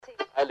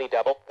Only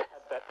double.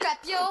 Grab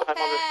your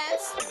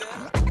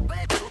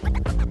pants.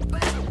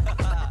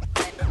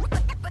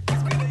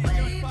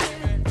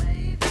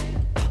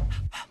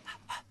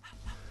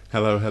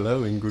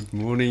 Hello, and good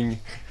morning,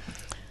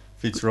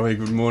 Fitzroy.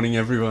 Good morning,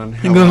 everyone.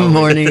 Good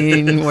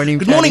morning,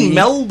 Good morning,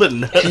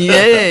 Melbourne.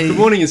 Yay! Good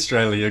morning,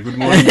 Australia. Good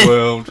morning,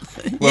 world.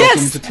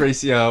 Welcome to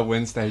 3CR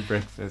Wednesday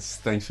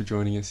Breakfast. Thanks for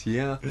joining us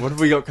here. What have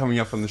we got coming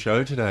up on the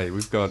show today?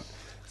 We've got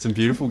some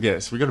beautiful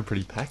guests. We've got a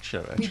pretty packed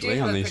show, actually,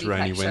 on this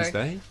rainy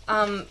Wednesday.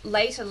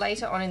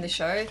 Later on in the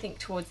show, I think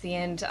towards the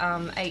end,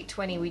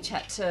 8:20, we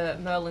chat to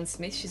Merlin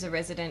Smith. She's a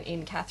resident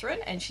in Katherine,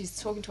 and she's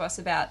talking to us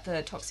about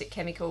the toxic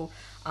chemical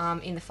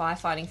in the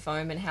firefighting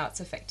foam and how it's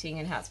affecting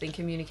and how it's been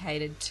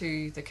communicated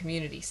to the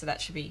community. So that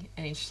should be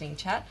an interesting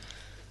chat.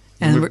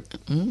 And And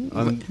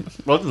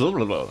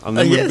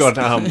then we've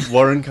got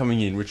Warren coming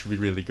in, which will be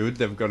really good.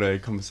 They've got a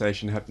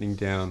conversation happening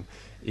down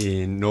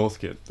in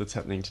Northcote that's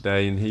happening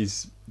today, and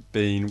he's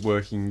been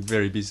working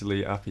very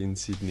busily up in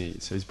Sydney.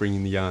 So he's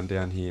bringing the yarn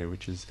down here,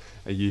 which is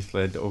a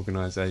youth-led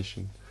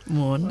organisation.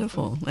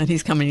 wonderful. And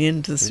he's coming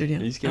into the studio.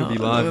 He's going to be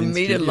live We'll in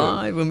meet studio. him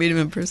live. We'll meet him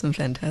in person.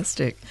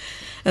 Fantastic.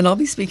 And I'll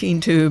be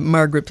speaking to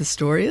Margaret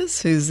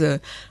Pistorius, who's a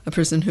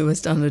person who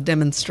has done a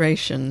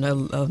demonstration,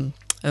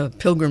 a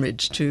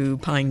pilgrimage to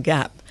Pine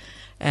Gap.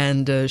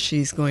 And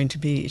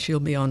she'll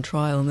be on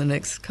trial in the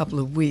next couple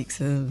of weeks,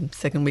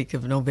 second week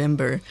of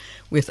November,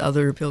 with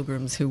other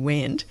pilgrims who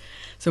went.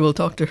 So we'll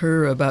talk to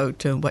her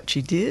about what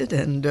she did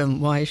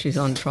and why she's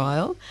on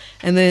trial.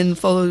 And then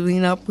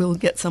following up, we'll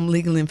get some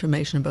legal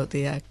information about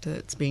the act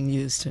that's being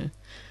used to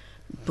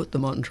put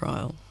them on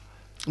trial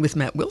with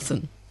Matt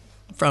Wilson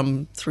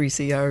from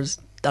 3CR's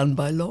Done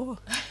by Law.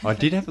 I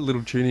did have a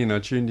little tune in. I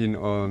tuned in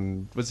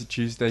on, was it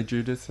Tuesday,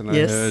 Judith? And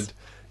Yes. I heard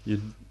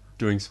you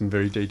doing some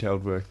very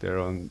detailed work there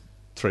on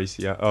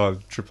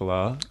 3CR, Triple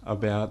R,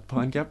 about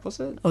Pine Gap, was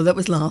it? Oh, that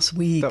was last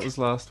week. That was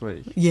last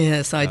week.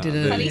 Yes, I did it.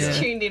 there Honey's you go.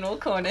 tuned in all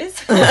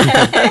corners.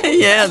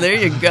 Yeah, there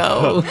you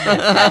go.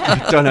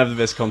 Don't have the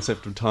best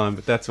concept of time,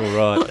 but that's all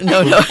right.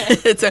 No.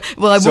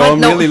 So I'm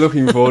really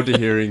looking forward to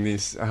hearing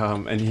this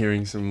and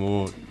hearing some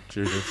more.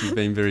 Judith, you've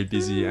been very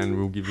busy and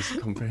will give us a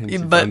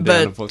comprehensive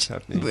rundown of what's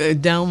happening.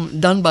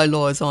 Done by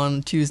Law is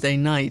on Tuesday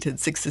night at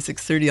 6 to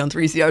 6:30 on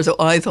 3CR, so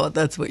I thought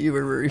that's what you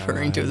were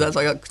referring to. That's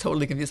why I got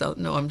totally confused.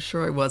 No, I'm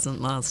sure I wasn't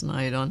last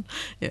night on...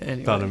 Yeah,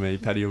 anyway. Pardon me,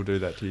 Paddy will do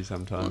that to you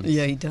sometimes.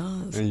 Yeah, he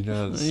does. He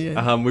does.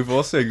 Yeah. We've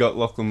also got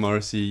Lachlan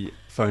Morrissey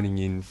phoning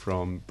in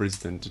from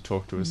Brisbane to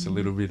talk to us a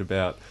little bit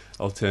about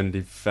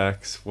alternative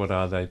facts, what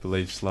are they,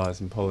 beliefs,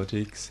 lies and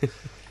politics,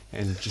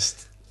 and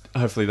just...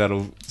 hopefully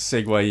that'll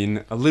segue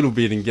in a little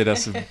bit and get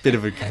us a bit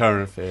of a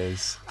current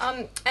affairs.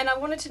 And I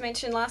wanted to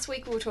mention, last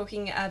week we were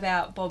talking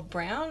about Bob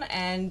Brown,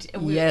 and it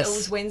Yes.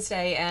 was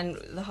Wednesday, and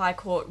the High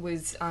Court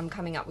was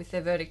coming up with their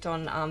verdict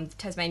on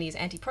Tasmania's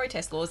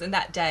anti-protest laws. And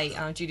that day,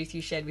 Judith,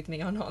 you shared with me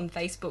on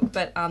Facebook,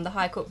 but the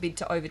High Court bid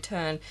to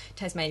overturn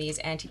Tasmania's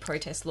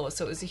anti-protest laws.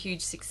 So it was a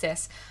huge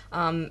success.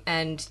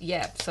 And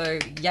yeah, so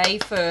yay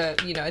for,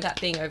 that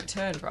being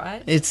overturned,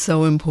 right? It's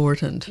so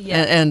important.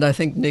 Yeah. And I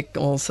think Nick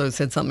also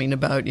said something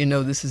about,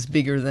 this is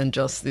bigger than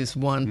just this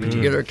one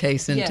particular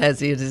case in Yeah.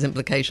 Tassie. It has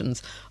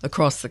implications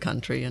across the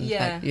country. In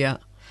fact, yeah.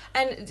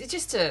 And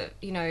just a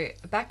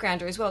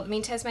backgrounder as well. I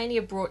mean,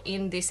 Tasmania brought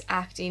in this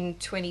act in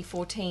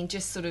 2014,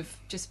 just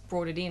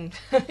brought it in,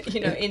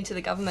 into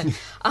the government.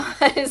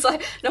 It's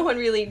like no one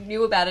really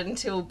knew about it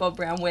until Bob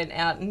Brown went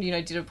out and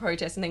did a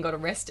protest and then got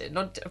arrested.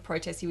 Not a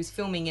protest; he was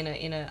filming in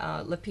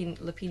a La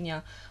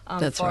Pina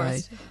That's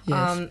forest. right.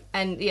 Yes.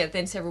 And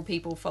then several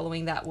people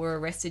following that were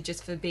arrested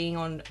just for being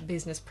on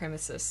business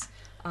premises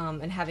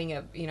and having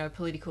a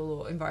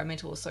political or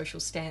environmental or social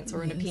stance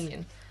or an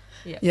opinion.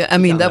 Yeah, I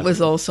mean, that was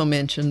also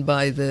mentioned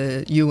by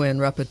the UN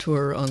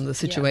rapporteur on the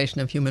situation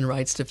of human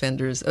rights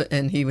defenders,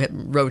 and he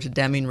wrote a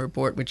damning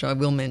report, which I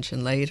will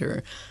mention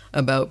later,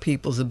 about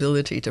people's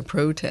ability to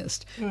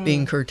protest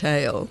being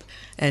curtailed.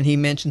 And he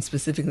mentioned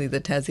specifically the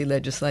Tassie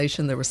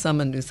legislation. There were some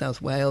in New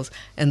South Wales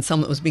and some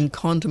that was being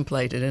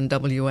contemplated in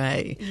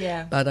WA.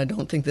 Yeah. But I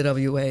don't think the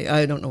WA,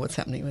 I don't know what's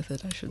happening with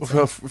it, I should say.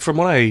 Well, from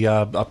what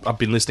I've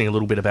been listening a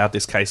little bit about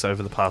this case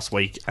over the past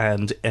week,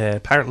 and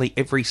apparently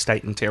every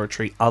state and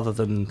territory other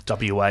than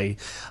WA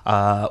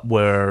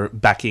were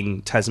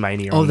backing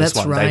Tasmania on this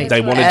that's one. right.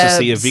 They wanted to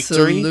see a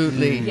victory.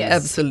 Absolutely, Yes.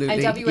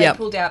 absolutely. And WA Yep.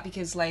 pulled out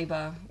because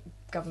Labor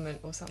government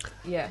or something.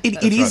 Yeah. It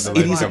that's is- The it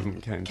Labor is-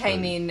 government came through.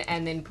 in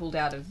and then pulled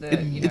out of the.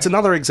 It's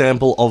another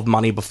example of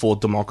money before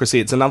democracy.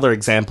 It's another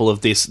example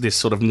of this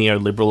sort of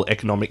neoliberal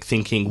economic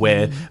thinking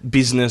where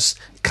business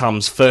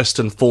comes first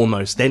and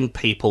foremost, then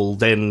people,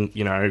 then,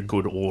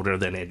 good order,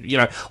 then,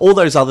 all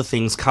those other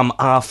things come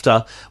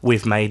after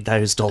we've made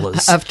those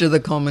dollars. After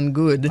the common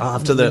good.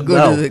 After the good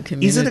well, of the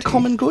community. is it a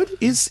common good?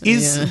 Is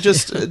Yeah.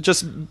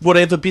 just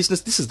whatever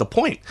business? This is the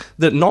point,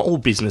 that not all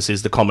business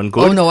is the common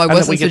good. Oh no, I and that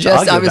wasn't we get to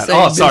suggesting. I argue was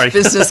about- saying Oh, sorry.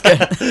 business.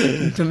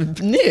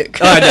 Nick.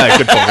 Oh, no,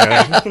 good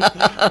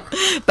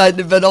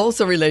point. But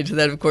also related to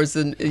that, of course,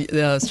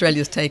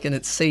 Australia's taken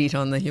its seat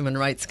on the Human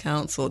Rights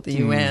Council at the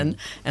UN,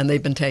 and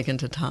they've been taken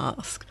to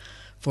task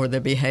for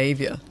their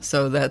behaviour.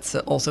 So that's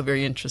also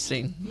very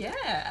interesting. Yeah,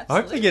 absolutely.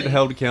 I hope they get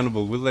held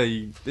accountable. Will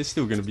they? They're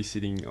still going to be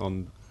sitting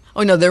on.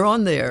 Oh, no, they're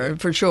on there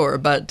for sure,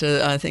 but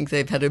I think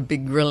they've had a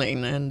big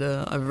grilling, and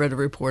I've read a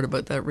report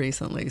about that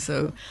recently,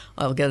 so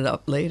I'll get it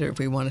up later if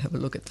we want to have a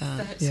look at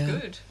that. That's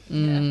good.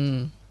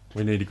 Yeah.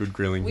 We need a good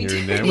grilling here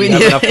and there. We We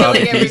need have enough a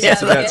grilling every barbecues.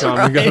 It's now and about then.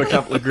 time. We've got a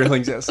couple of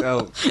grillings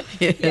ourselves.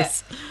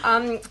 Yes.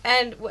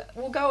 And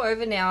we'll go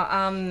over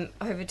now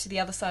over to the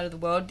other side of the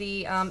world.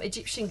 The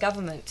Egyptian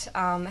government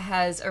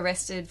has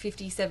arrested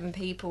 57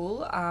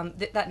 people.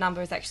 That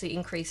number has actually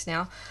increased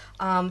now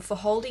for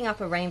holding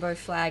up a rainbow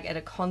flag at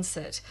a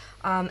concert.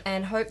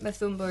 And Hope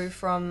Mathumbu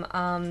from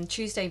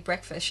Tuesday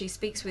Breakfast, she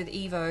speaks with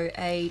Evo,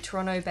 a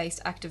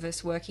Toronto-based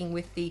activist working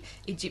with the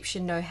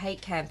Egyptian No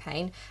Hate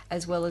campaign,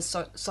 as well as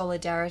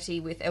solidarity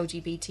with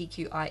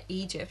LGBTQI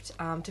Egypt,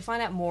 to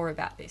find out more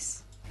about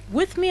this.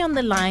 With me on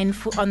the line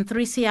on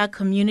 3CR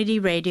Community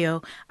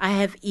Radio, I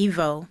have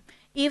Evo.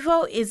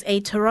 Evo is a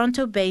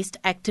Toronto-based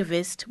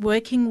activist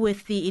working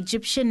with the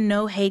Egyptian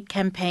No Hate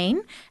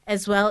campaign,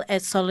 as well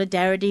as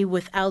solidarity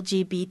with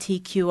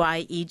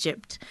LGBTQI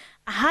Egypt.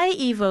 Hi,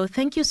 Evo.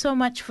 Thank you so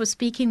much for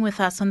speaking with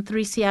us on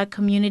 3CR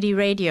Community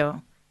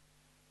Radio.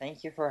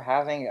 Thank you for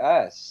having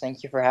us.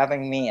 Thank you for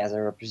having me as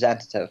a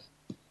representative.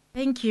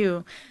 Thank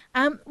you.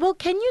 Well,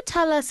 can you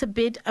tell us a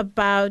bit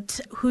about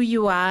who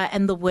you are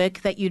and the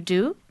work that you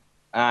do?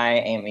 I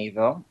am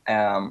Evo,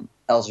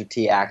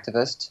 LGBT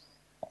activist.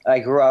 I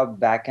grew up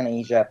back in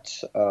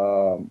Egypt.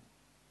 It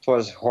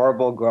was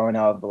horrible growing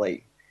up,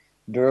 like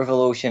the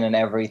revolution and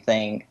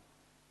everything.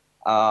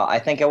 I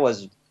think I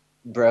was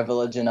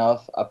privileged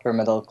enough, upper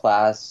middle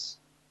class,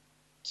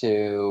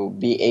 to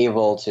be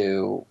able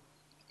to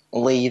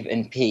live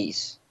in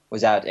peace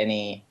without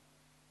any,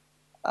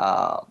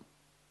 without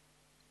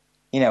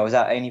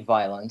any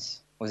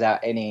violence,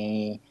 without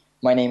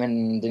my name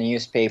in the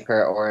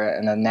newspaper or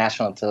in the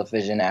national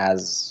television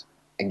as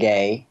a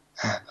gay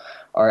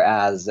or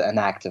as an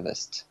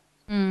activist.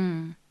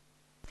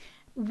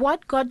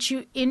 What got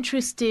you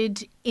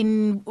interested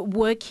in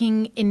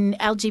working in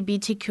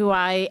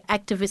LGBTQI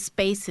activist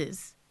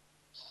spaces?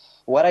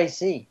 What I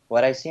see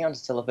on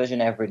the television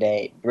every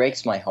day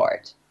breaks my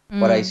heart.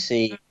 What I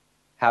see,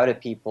 how the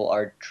people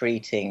are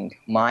treating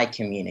my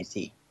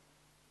community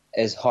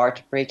is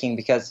heartbreaking,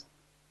 because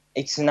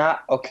it's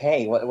not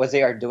okay. What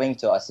they are doing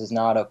to us is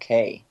not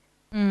okay.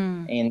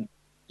 And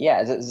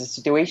yeah, the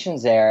situation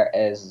there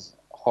is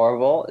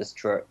horrible, is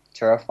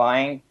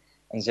terrifying.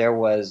 And there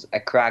was a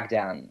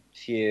crackdown a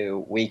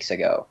few weeks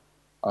ago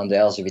on the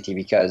LGBT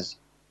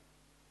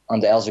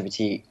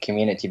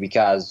community,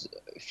 because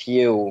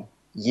few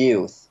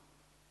youth,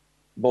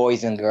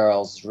 boys and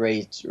girls,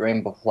 raised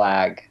rainbow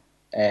flag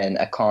in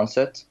a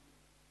concert,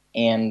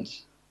 and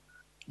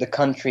the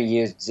country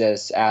used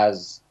this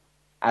as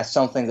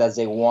something that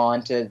they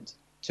wanted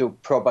to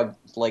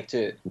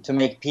propagate, to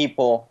make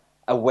people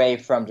away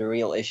from the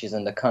real issues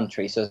in the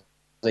country, so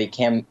they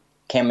can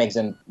make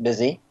them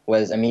busy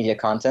with media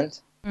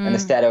content, and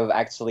instead of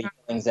actually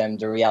telling them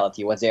the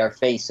reality, what they are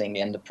facing,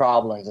 and the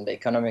problems, and the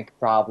economic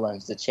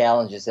problems, the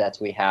challenges that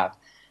we have.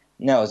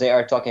 No, they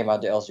are talking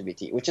about the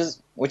LGBT,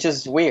 which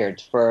is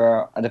weird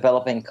for a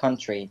developing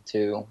country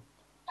to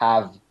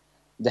have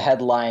the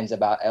headlines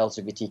about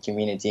LGBT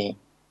community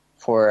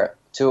for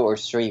 2 or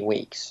 3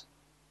 weeks.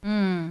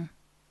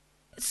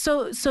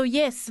 So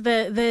yes,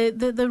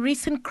 the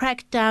recent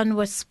crackdown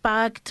was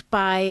sparked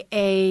by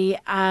a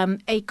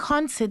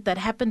concert that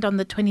happened on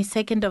the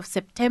 22nd of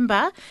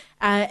September.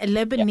 A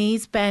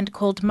Lebanese band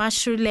called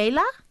Mashru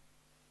Leila.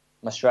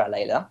 Mashru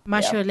Leila.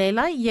 Mashru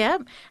Leila, yeah.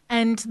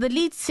 And the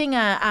lead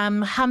singer,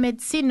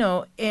 Hamed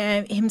Sino,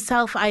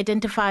 himself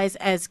identifies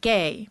as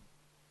gay.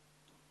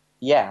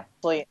 Yeah,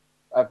 actually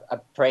a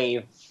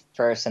brave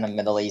person in the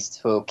Middle East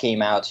who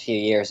came out a few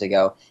years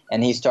ago,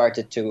 and he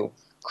started to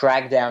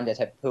crack down the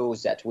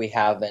taboos that we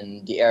have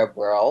in the Arab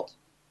world.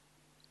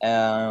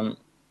 And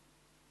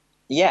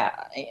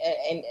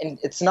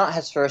it's not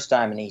his first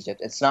time in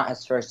Egypt. It's not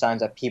his first time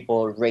that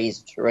people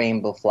raised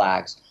rainbow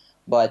flags.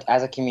 But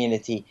as a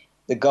community,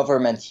 the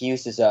government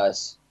uses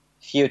us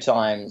few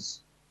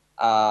times,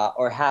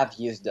 or have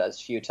used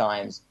us few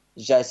times,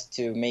 just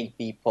to make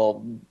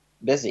people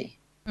busy.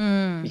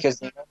 Because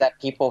they know that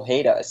people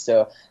hate us,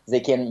 so they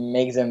can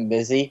make them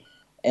busy.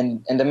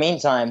 And in the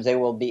meantime, they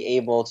will be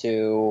able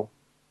to,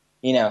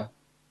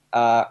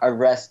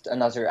 arrest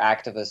another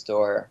activist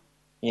or,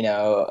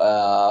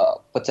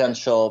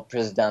 potential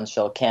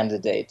presidential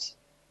candidate.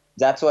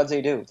 That's what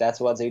they do. That's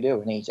what they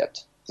do in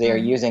Egypt. They are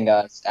using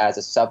us as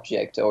a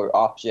subject or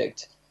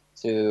object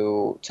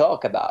to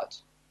talk about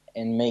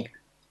and make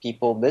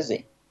people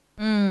busy.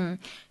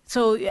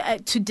 So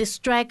to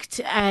distract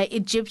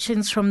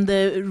Egyptians from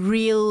the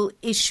real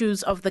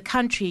issues of the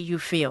country, you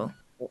feel?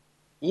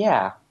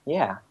 Yeah.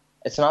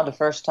 It's not the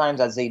first time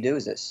that they do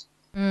this.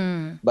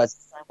 But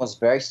this time was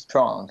very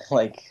strong,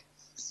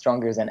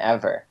 stronger than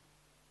ever.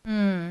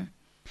 And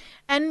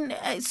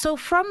so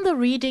from the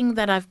reading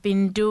that I've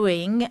been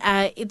doing,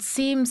 it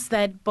seems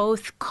that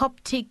both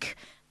Coptic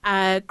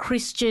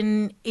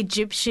Christian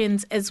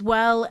Egyptians, as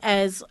well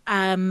as,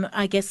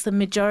 I guess, the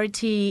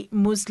majority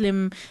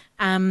Muslim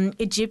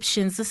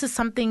Egyptians. This is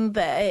something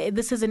that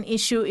this is an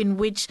issue in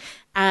which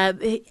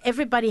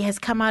everybody has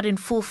come out in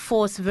full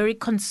force, very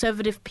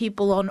conservative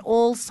people on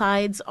all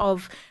sides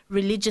of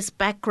religious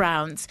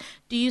backgrounds.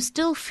 Do you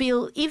still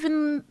feel,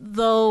 even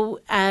though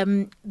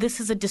this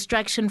is a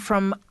distraction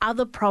from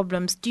other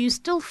problems, do you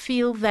still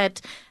feel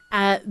that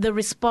the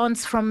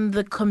response from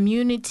the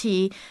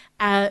community,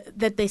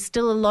 that there's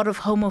still a lot of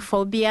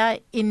homophobia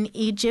in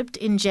Egypt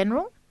in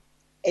general?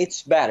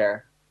 It's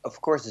better.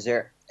 Of course,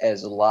 there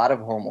is a lot of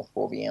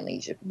homophobia in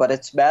Egypt, but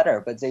it's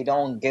better. But they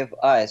don't give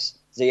us,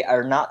 they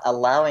are not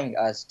allowing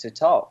us to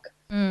talk.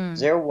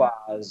 There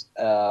was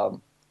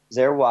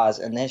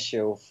an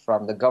issue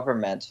from the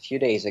government a few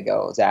days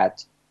ago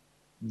that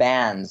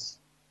bans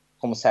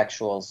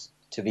homosexuals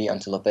to be on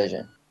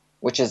television,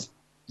 which is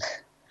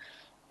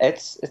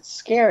it's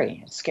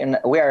scary. It's scary.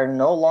 We are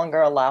no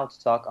longer allowed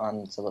to talk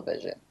on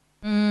television.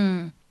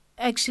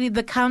 Actually,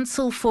 the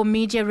Council for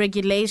Media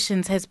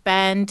Regulations has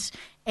banned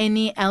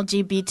any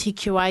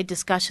LGBTQI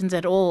discussions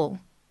at all.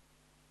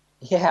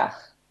 Yeah.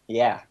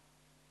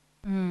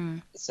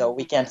 So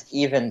we can't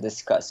even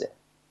discuss it.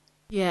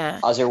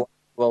 Yeah. Otherwise,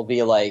 we'll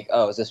be like,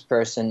 oh, this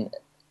person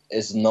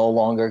is no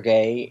longer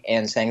gay,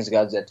 and thanks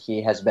God that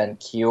he has been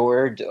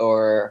cured,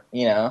 or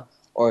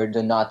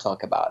do not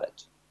talk about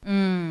it.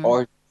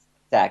 Or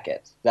attack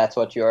it. That's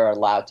what you're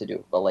allowed to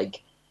do. But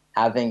like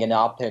having an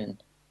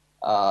open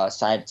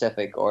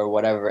scientific or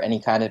whatever, any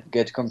kind of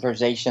good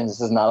conversation,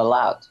 this is not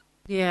allowed.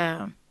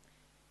 Yeah.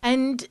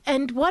 And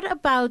what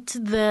about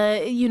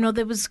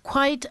there was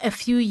quite a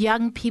few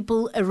young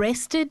people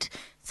arrested,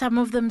 some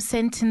of them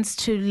sentenced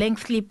to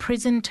lengthy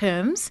prison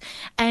terms.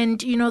 And,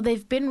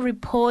 there've been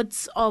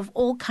reports of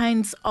all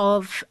kinds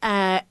of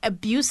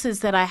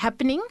abuses that are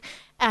happening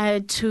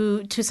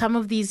to some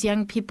of these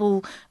young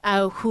people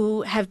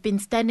who have been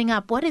standing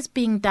up. What is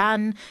being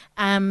done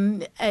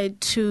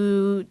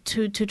to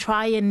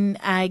try and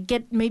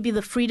get maybe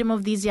the freedom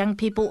of these young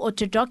people, or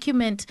to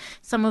document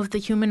some of the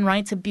human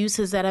rights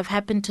abuses that have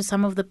happened to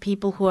some of the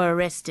people who are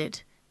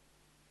arrested?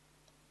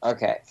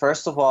 Okay,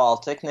 first of all,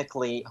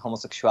 technically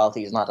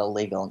homosexuality is not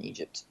illegal in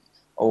Egypt,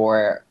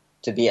 or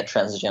to be a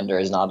transgender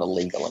is not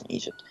illegal in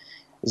Egypt.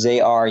 They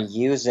are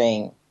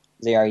using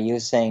the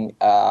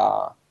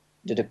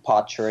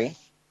debauchery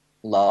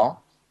law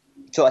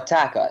to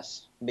attack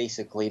us,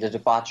 basically, the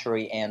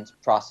debauchery and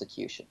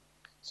prostitution.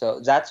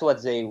 So that's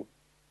what they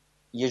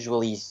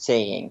usually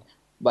saying.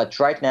 But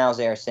right now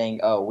they are saying,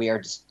 oh, we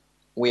are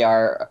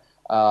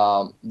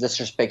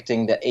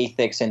disrespecting the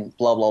ethics and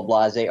blah blah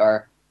blah.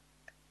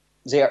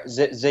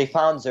 They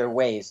found their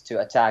ways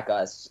to attack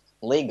us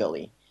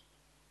legally.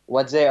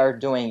 What they are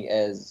doing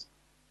is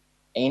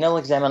anal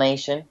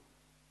examination,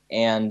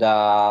 and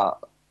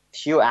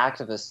few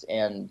activists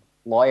and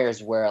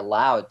lawyers were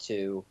allowed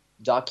to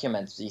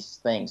document these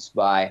things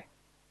by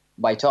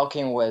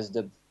talking with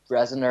the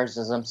prisoners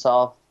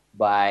themselves,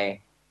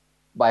 by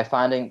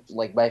finding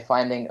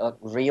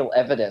real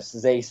evidence.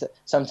 They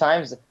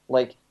sometimes,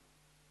 like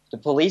the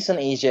police in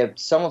Egypt,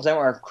 some of them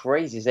are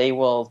crazy. They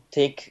will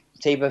tape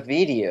a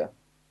video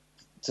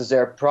to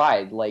their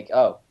pride, like,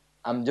 oh,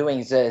 I'm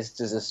doing this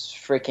to this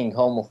freaking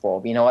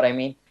homophobe. You know what I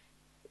mean?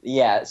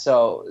 Yeah.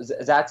 So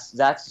that's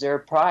their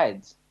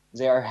pride.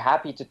 They are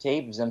happy to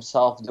tape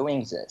themselves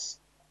doing this.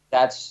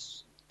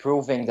 That's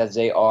proving that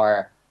they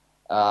are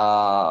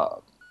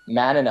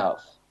man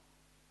enough.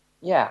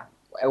 Yeah,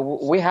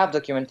 we have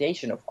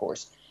documentation, of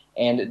course,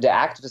 and the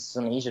activists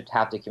in Egypt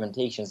have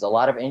documentations. A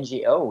lot of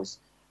NGOs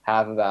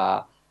have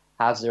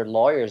their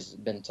lawyers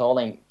been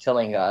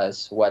telling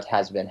us what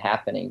has been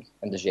happening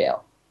in the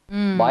jail.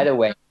 By the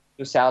way, in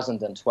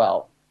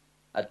 2012,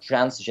 a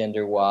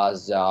transgender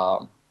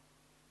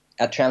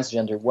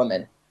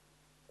woman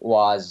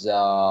was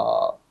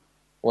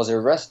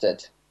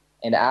arrested,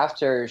 and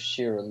after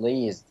she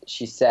released,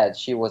 she said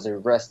she was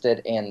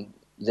arrested and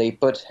they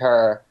put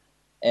her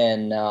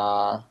in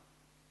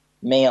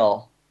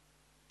male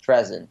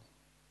prison,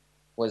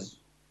 was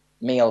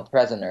male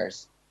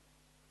prisoners.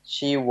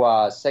 She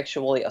was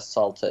sexually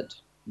assaulted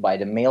by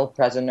the male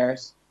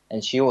prisoners,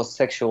 and she was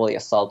sexually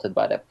assaulted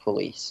by the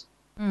police.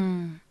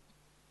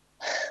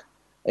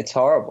 It's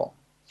horrible.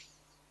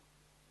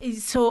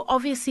 So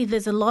obviously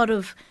there's a lot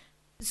of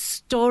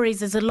stories,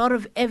 there's a lot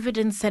of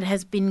evidence that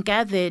has been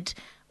gathered.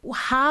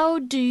 How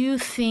do you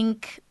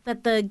think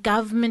that the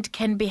government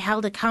can be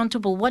held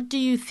accountable? What do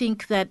you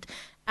think that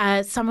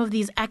some of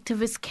these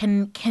activists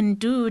can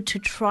do to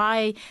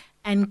try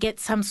and get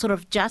some sort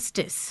of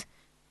justice?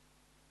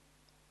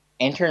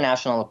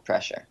 International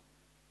pressure.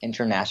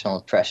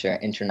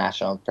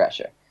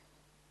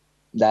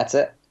 That's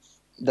it.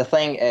 The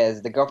thing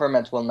is, the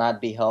government will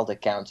not be held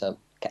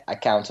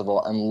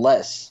accountable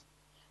unless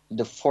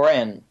the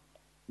foreign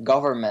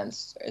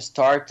governments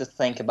start to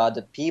think about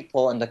the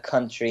people in the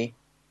country,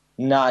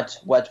 not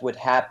what would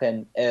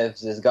happen if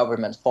this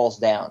government falls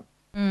down.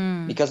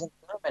 Because in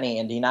Germany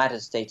and the United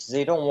States,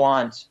 they don't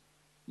want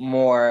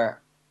more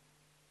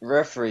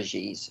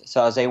refugees.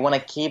 So they want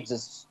to keep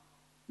this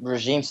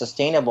regime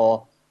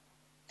sustainable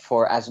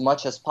for as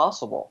much as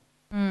possible.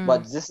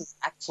 But this is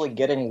actually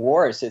getting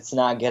worse. It's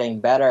not getting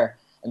better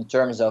in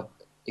terms of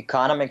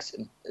economics,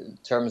 in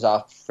terms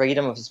of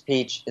freedom of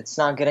speech. It's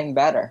not getting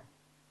better.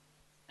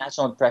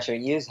 National pressure.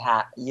 Use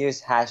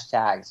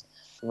hashtags.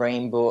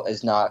 Rainbow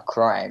is not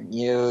crime.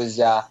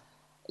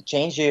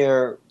 Change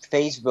your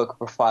Facebook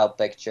profile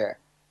picture.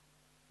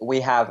 We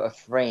have a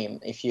frame.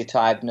 If you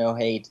type "No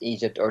Hate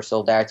Egypt" or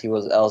 "Solidarity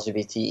with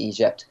LGBT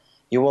Egypt,"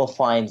 you will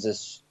find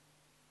this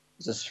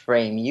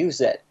frame. Use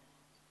it.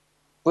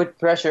 Put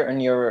pressure on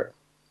your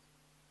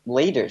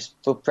leaders.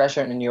 Put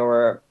pressure on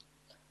your,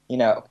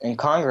 in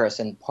Congress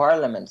and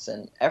parliaments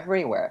and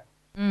everywhere.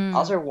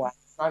 Otherwise,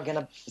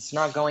 it's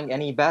not going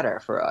any better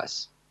for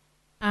us.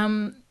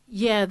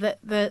 Yeah,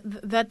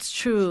 that's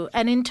true.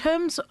 And in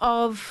terms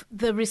of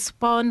the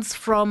response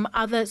from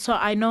others, so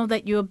I know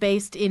that you're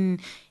based in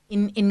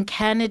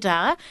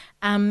Canada,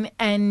 and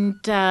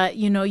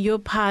you're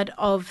part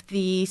of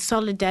the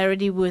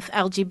Solidarity with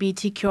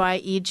LGBTQI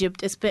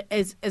Egypt,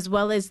 as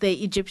well as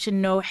the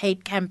Egyptian No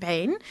Hate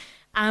campaign.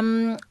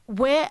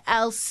 Where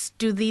else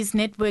do these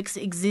networks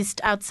exist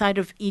outside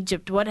of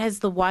Egypt? What has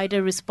the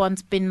wider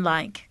response been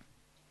like?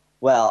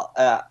 Well,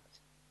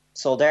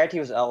 Solidarity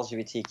with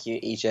LGBTQ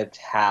Egypt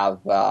have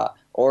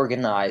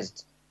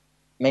organized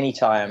many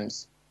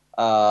times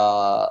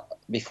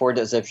before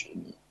the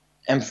Egyptian,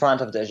 in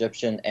front of the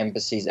Egyptian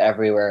embassies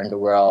everywhere in the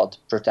world,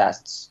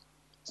 protests.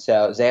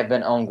 So they have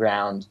been on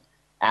ground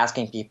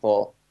asking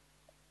people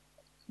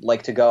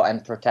to go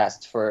and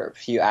protest for a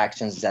few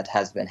actions that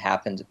has been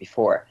happened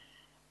before.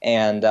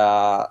 And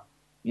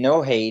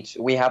No Hate,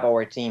 we have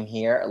our team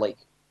here,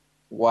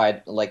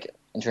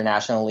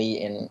 internationally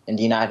in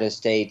the United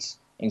States,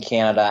 in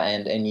Canada,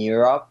 and in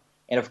Europe,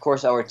 and of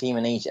course our team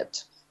in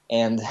Egypt.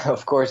 And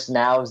of course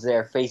now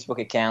their Facebook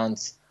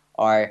accounts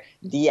are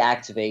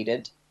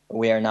deactivated.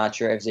 We are not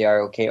sure if they are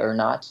okay or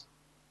not.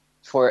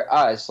 For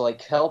us,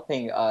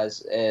 helping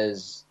us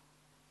is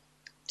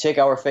check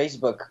our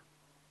Facebook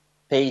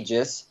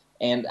pages,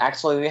 and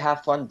actually we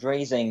have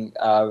fundraising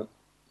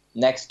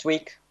next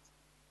week,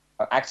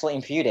 actually in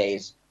a few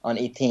days, on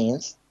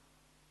 18th.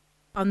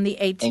 On the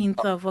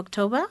 18th of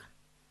October?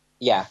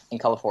 Yeah, in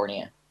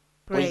California.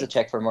 Great. Please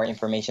check for more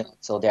information on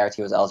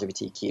Solidarity with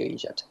LGBTQ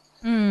Egypt.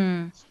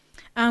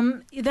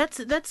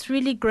 That's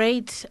really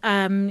great,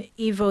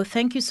 Ivo.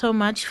 Thank you so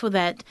much for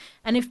that.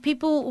 And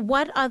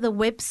what are the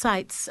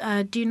websites?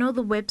 Do you know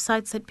the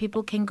websites that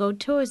people can go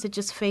to, or is it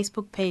just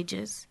Facebook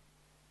pages?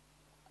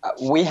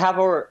 We have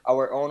our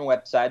own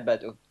website,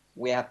 but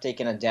we have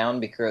taken it down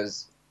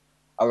because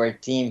our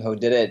team who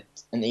did it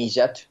in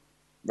Egypt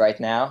right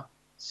now.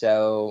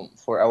 So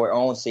for our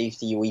own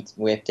safety, we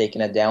have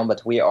taken it down,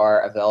 but we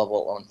are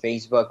available on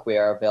Facebook. We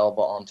are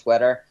available on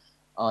Twitter,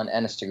 on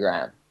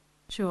Instagram.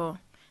 Sure.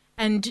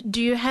 And do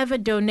you have a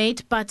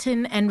donate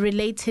button and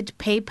related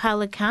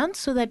PayPal account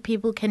so that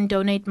people can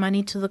donate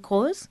money to the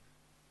cause?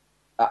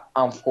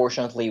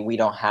 Unfortunately, we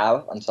don't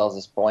have until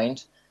this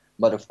point,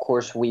 but of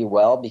course we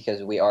will,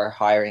 because we are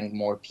hiring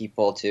more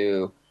people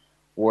to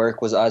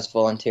work with us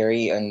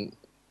voluntarily, and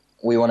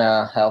we want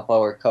to help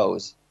our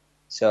cause.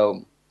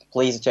 So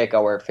please check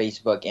our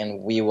Facebook,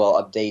 and we will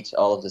update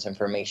all of this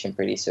information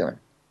pretty soon.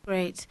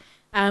 Great.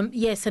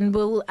 Yes, and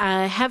we'll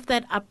have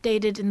that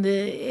updated in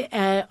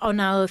on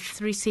our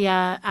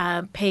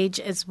 3CR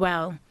page as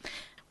well.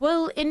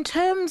 Well, in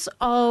terms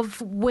of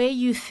where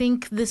you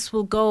think this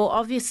will go,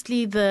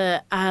 obviously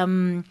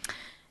it's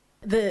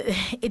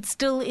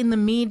still in the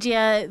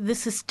media.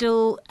 This is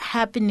still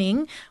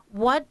happening.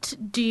 What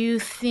do you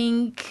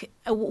think?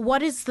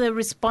 What is the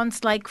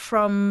response like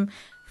from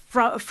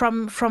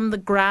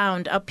the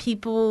ground? Are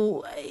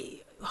people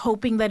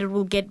hoping that it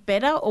will get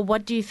better, or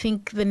what do you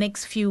think the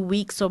next few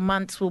weeks or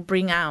months will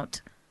bring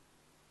out?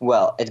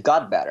 Well, it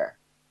got better.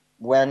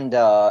 When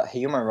the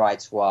Human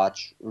Rights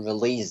Watch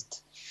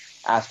released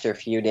after a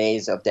few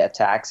days of the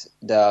attacks,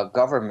 the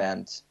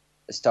government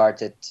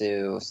started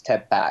to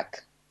step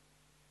back.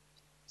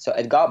 So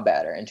it got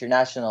better.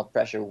 International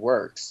pressure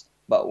works,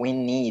 but we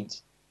need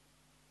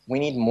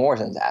more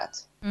than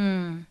that.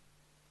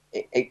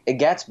 It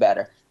gets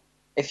better.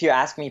 If you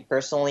ask me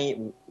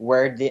personally,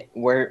 where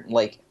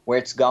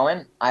it's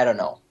going, I don't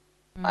know.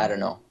 I don't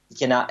know. You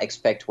cannot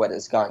expect what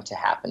is going to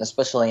happen,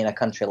 especially in a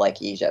country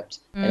like Egypt,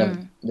 in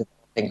a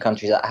developing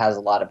country that has a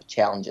lot of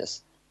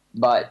challenges.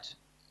 But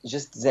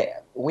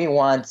we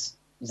want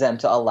them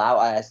to allow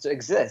us to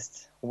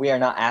exist. We are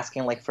not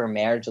asking for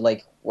marriage,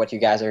 like what you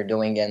guys are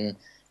doing in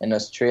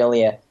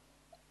Australia.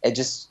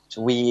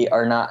 We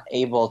are not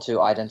able to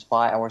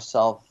identify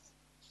ourselves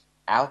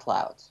out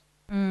loud.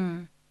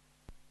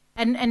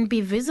 And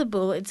be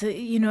visible. It's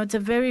a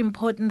very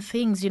important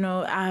thing.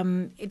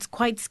 It's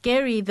quite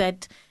scary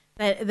that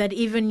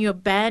even you're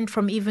banned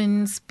from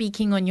even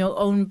speaking on your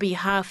own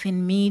behalf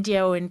in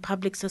media or in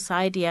public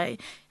society.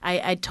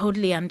 I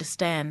totally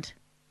understand.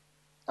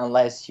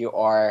 Unless you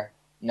are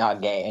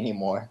not gay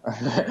anymore,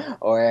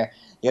 or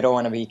you don't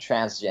want to be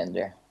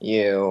transgender.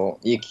 You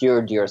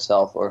cured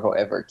yourself, or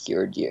whoever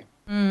cured you.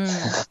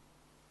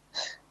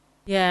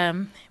 Yeah.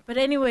 But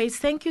anyways,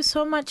 thank you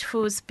so much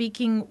for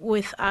speaking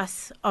with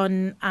us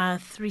on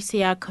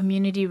 3CR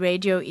Community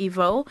Radio,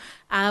 Ivo.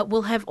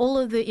 We'll have all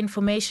of the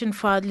information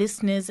for our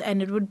listeners,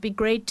 and it would be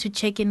great to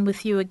check in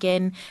with you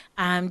again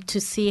to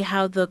see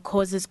how the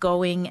cause is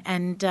going.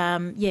 And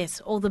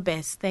yes, all the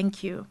best.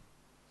 Thank you.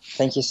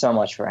 Thank you so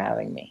much for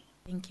having me.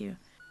 Thank you.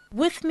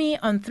 With me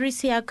on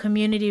 3CR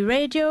Community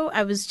Radio,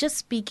 I was just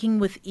speaking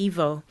with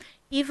Ivo.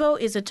 Ivo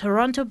is a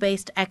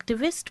Toronto-based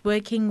activist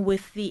working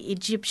with the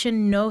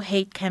Egyptian No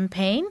Hate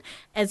campaign,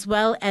 as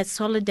well as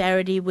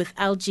solidarity with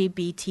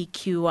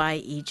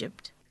LGBTQI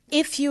Egypt.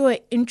 If you are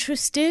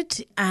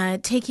interested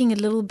taking a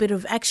little bit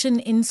of action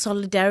in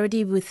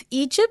solidarity with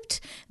Egypt,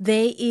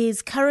 there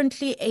is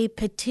currently a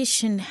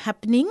petition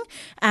happening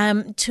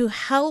to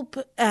help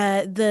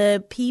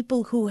the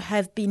people who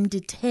have been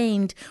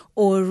detained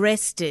or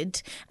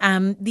arrested.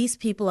 These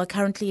people are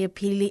currently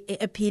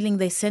appealing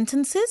their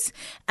sentences,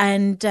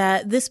 and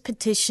this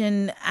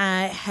petition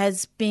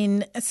has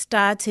been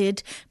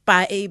started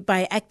by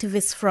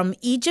activists from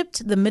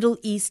Egypt, the Middle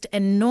East,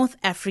 and North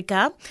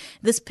Africa.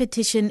 This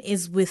petition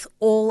is with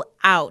All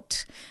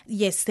Out.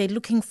 Yes, they're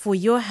looking for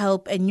your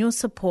help and your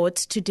support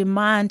to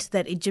demand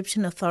that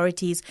Egyptian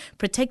authorities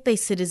protect their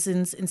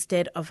citizens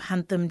instead of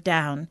hunt them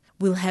down.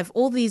 We'll have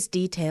all these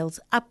details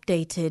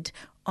updated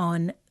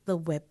on the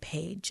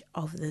webpage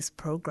of this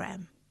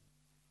program.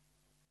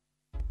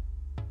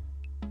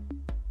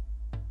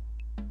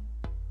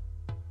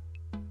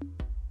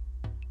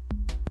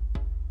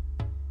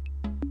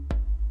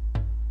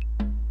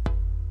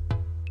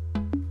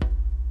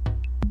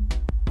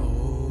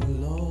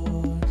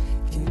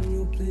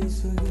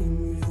 Forgive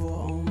me for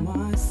all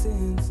my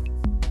sins.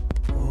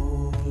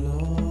 Oh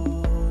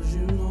Lord,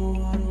 you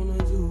know I don't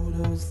wanna do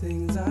those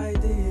things I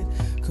did.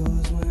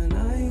 Cause when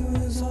I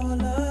was all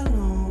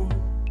alone,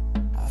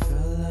 I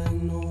felt like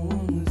no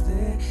one was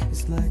there.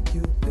 It's like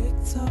you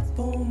picked up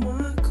all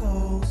my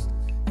calls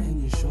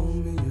and you showed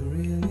me you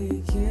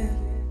really care.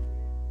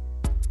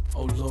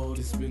 Oh Lord,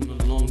 it's been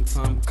a long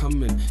time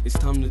coming. It's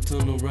time to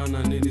turn around,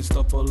 I need to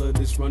stop all of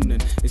this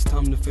running. It's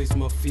time to face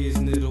my fears,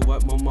 need to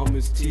wipe my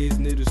mama's tears,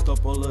 need to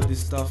stop all of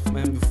this stuff,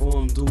 man, before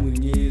I'm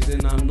doing years.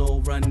 And I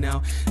know right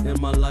now that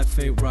my life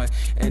ain't right,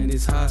 and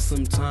it's hard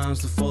sometimes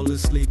to fall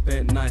asleep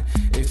at night.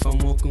 If I'm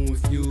walking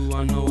with you,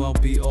 I know I'll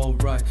be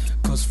alright,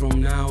 cause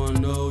from now I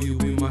know you'll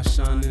be my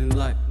shining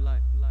light.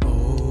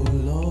 Oh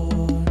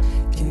Lord,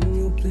 can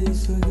you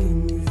please forgive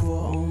me for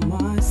all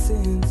my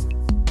sins?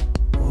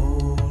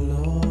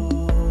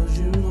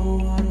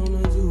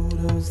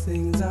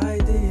 Things I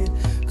did,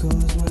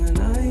 cause when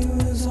I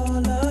was all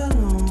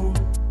alone,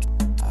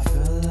 I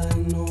felt like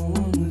no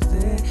one was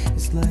there.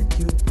 It's like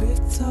you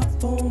picked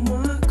up all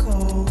my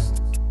calls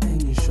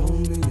and you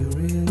showed me you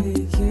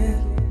really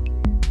care.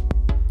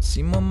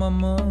 See my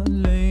mama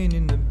laying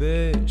in the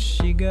bed,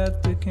 she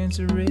got the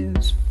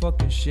cancerous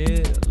fucking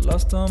shit.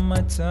 Lost all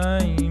my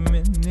time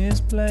in this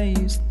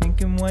place,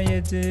 thinking why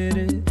you did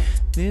it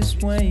this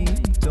way.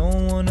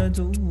 Don't wanna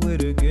do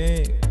it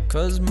again,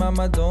 cause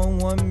mama don't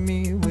want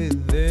me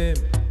with them.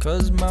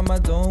 Cause mama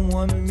don't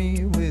want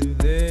me with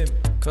them.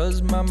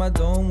 Cause mama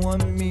don't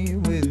want me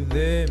with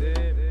them.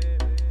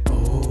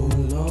 Oh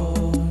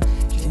Lord,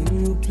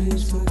 can you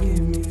please forgive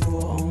me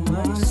for all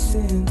my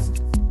sins?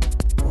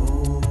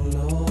 Oh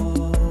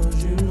Lord,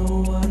 you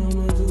know I don't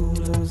wanna do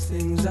those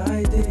things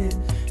I did.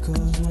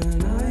 Cause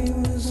when I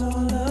was all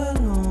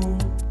alone,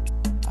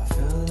 I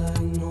felt like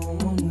no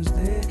one was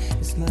there.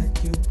 It's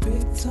like you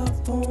picked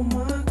up all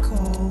my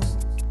calls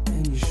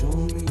and you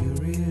showed me you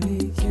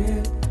really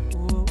care.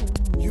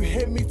 You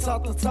hit me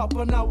top to top,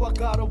 but now I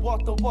gotta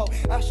walk the walk.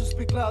 Actions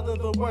speak louder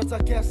than words, I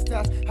guess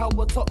that's how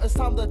we're taught. It's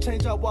time to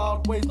change our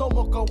wild ways. No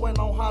more going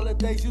on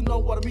holidays, you know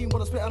what I mean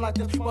when I'm spitting like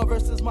this. My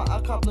verses, my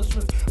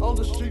accomplishments. On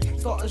the street,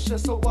 starting shit,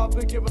 so I've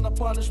been given a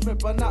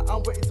punishment. But now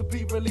I'm waiting to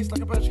be released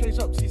like a bird cage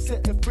up, she's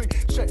setting free.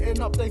 Shutting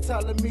up, they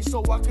telling me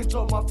so I can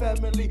join my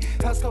family.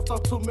 Has cuffed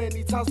up too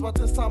many times, but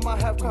this time I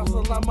have crossed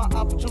the line. My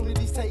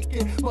opportunities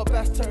taken, my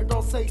back's turned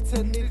on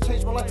Satan. Need to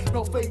change my life,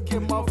 no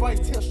faking. My right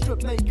here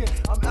stripped naked.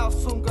 I'm out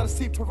soon, gotta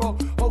see parole.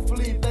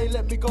 Hopefully they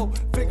let me go.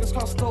 Fingers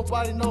crossed,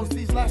 nobody knows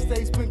these last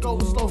days been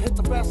going slow. Hit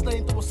the fast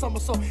lane, do a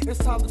somersault. It's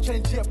time to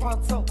change yet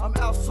pronto. I'm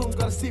out soon,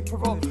 gotta see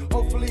parole.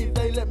 Hopefully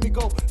they let me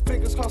go.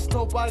 Fingers crossed,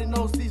 nobody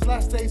knows these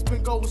last days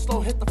been going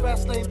slow. Hit the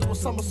fast lane, do a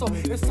somersault.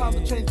 It's time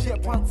to change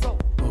yet pronto.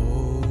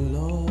 Oh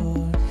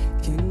Lord,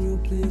 can you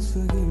please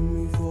forgive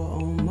me for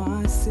all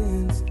my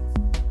sins?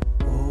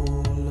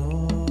 Oh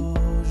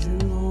Lord, you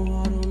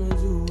know I don't wanna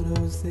do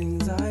those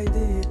things I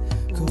did.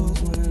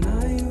 Cause when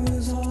I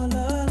was all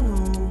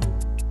alone,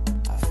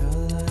 I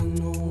felt like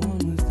no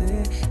one was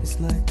there. It's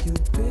like you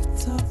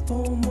picked up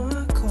all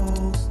my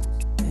calls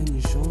and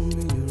you showed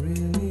me you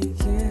really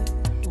care.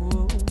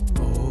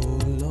 Oh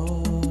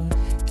Lord,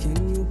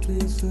 can you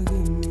please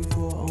forgive me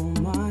for all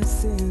my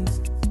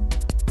sins?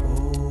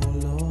 Oh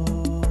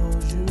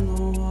Lord, you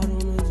know I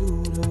don't wanna do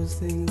those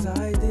things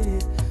I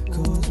did.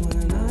 Cause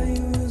when I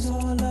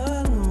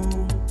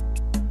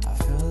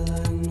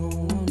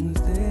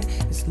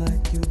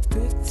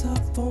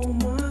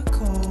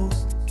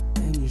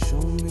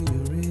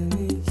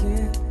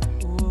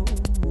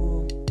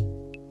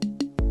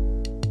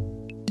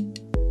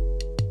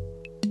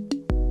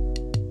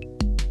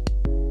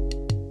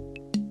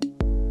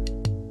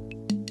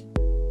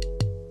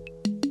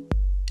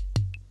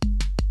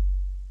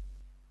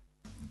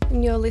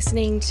and you're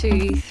listening to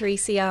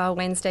 3CR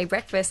Wednesday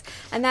Breakfast,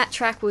 and that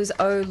track was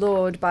Oh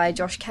Lord by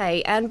Josh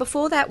Kay. And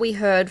before that we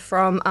heard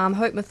from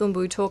Hope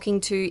Mathumbu talking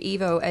to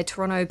Evo, a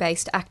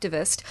Toronto-based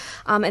activist,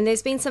 and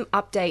there's been some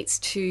updates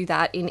to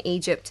that in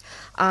Egypt.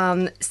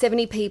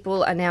 70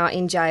 people are now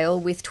in jail,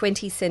 with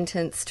 20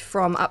 sentenced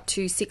from up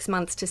to 6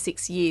 months to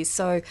 6 years.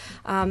 So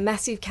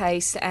massive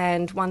case,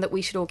 and one that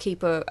we should all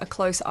keep a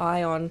close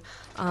eye on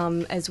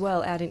as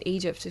well out in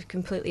Egypt. A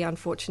completely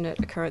unfortunate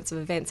occurrence of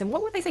events. And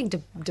what were they saying?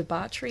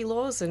 Debauchery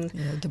laws and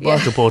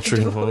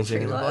Debauchery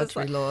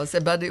laws.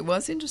 But it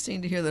was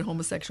interesting to hear that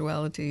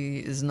homosexuality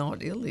is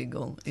not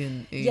illegal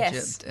in Egypt,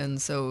 Yes.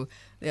 and so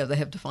they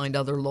have to find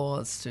other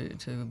laws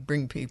to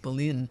bring people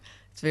in.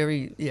 It's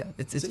very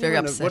it's very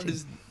upsetting.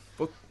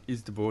 What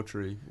is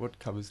debauchery? What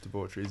covers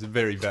debauchery? It's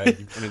very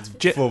vague, and it's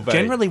full vague.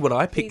 Generally, what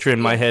I picture in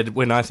my head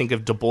when I think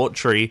of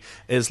debauchery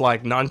is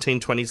like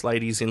 1920s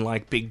ladies in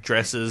like big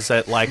dresses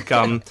at like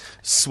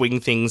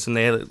swing things, and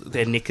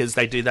their knickers.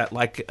 They do that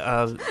like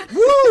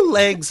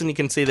legs, and you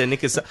can see their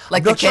knickers.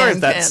 Like I'm not the sure can,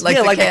 if that's like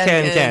the like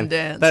can the can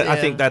dance, I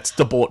think that's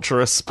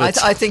debaucherous.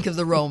 But I think of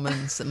the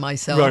Romans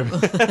myself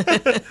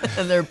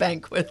and their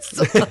banquets.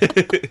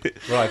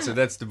 Right, so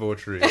that's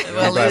debauchery.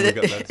 Well,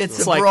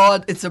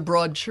 it's a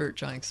broad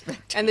church, I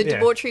expect. the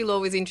debauchery law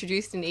was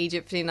introduced in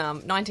Egypt in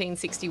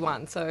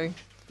 1961. So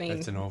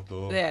that's an old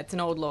law. Yeah, it's an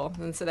old law,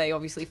 and so they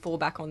obviously fall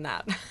back on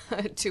that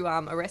to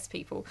arrest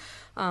people.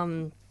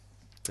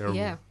 Terrible.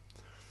 Yeah.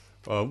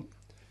 Well,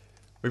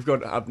 we've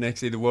got up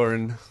next either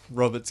Warren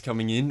Roberts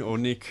coming in or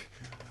Nick.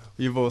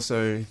 You're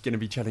also going to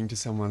be chatting to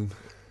someone.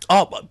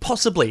 Oh,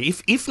 possibly.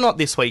 If not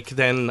this week,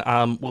 then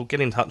we'll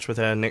get in touch with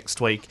her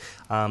next week.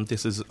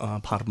 This is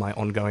part of my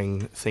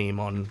ongoing theme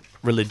on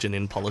religion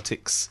in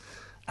politics,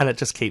 and it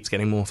just keeps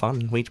getting more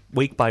fun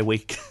week by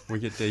week. We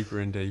get deeper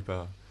and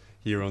deeper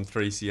here on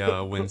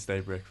 3CR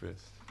Wednesday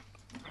Breakfast.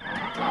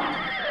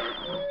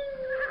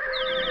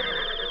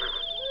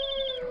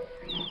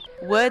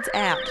 Word's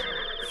out.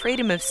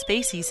 Freedom of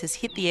species has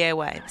hit the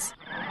airwaves.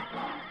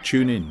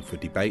 Tune in for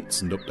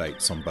debates and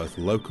updates on both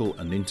local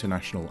and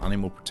international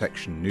animal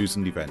protection news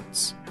and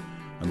events,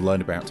 and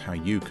learn about how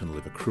you can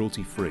live a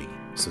cruelty-free,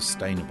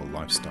 sustainable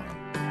lifestyle.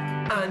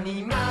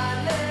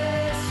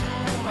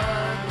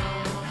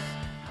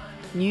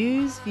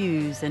 News,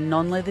 views and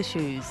non-leather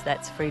shoes.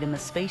 That's Freedom of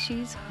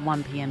Species,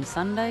 1 p.m.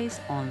 Sundays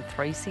on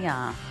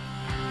 3CR.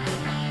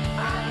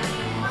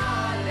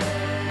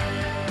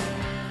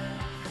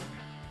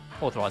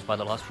 Authorised by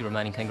the last few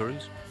remaining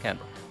kangaroos,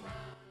 Canberra.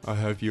 I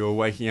hope you're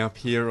waking up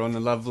here on a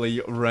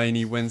lovely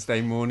rainy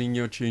Wednesday morning.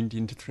 You're tuned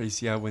into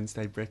 3CR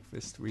Wednesday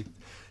Breakfast with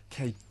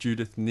Kate,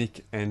 Judith,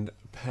 Nick and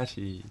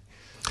Patty.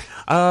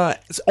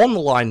 It's on the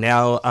line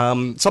now.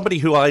 Somebody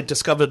who I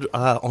discovered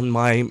on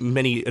my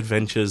many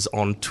adventures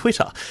on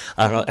Twitter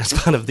as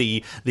part of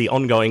the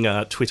ongoing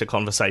Twitter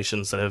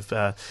conversations that have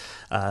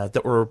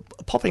that were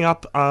popping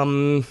up.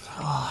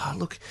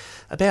 Look,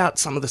 about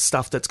some of the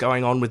stuff that's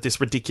going on with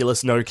this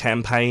ridiculous No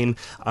campaign.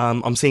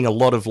 I'm seeing a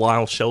lot of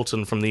Lyle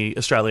Shelton from the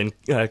Australian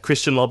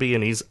Christian Lobby,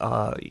 and he's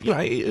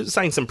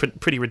saying some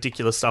pretty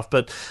ridiculous stuff.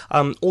 But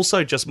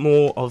also just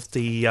more of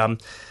the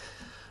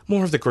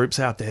groups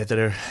out there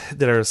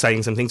that are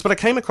saying some things. But I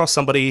came across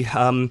somebody,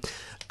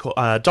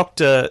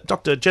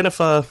 Dr.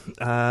 Jennifer.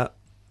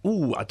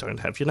 I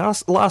don't have your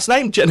last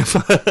name,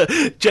 Jennifer.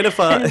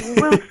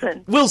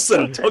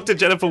 Wilson. Dr.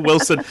 Jennifer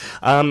Wilson,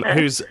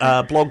 whose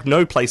blog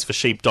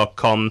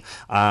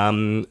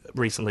noplaceforsheep.com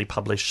recently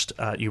published.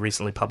 You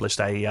recently published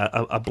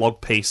a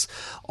blog piece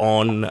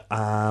on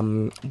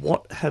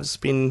what has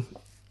been.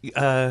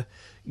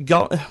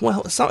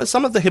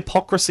 Some of the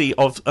hypocrisy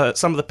of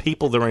some of the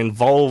people that are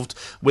involved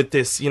with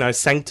this,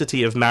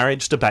 sanctity of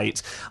marriage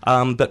debate,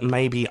 but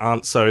maybe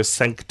aren't so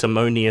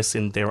sanctimonious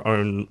in their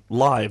own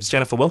lives.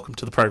 Jennifer, welcome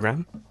to the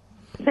program.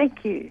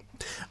 Thank you.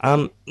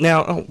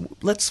 Now,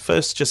 let's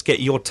first just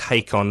get your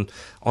take on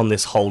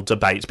this whole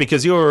debate,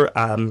 because you've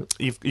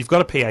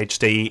got a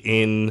PhD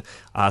in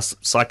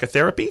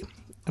psychotherapy.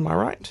 Am I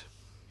right?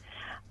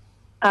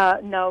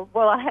 No.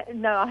 Well, I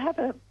have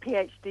a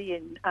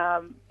PhD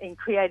in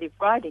creative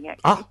writing,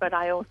 actually, but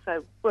I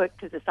also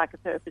worked as a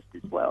psychotherapist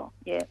as well.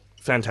 Yeah.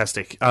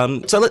 Fantastic.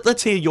 So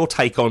let's hear your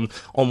take on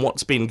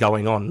what's been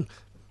going on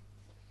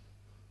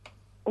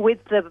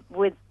with this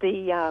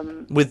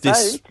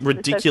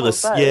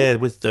ridiculous,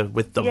 with the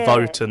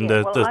vote and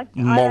the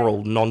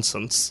moral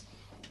nonsense.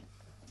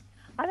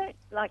 I don't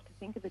like to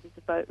think of it as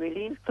a vote,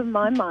 really. From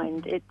my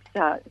mind, it's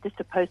just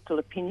a postal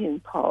opinion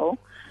poll.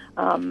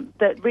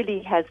 That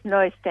really has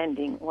no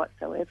standing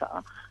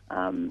whatsoever.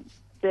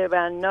 There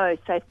are no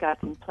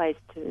safeguards in place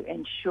to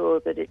ensure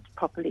that it's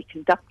properly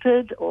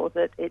conducted or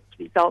that its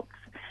results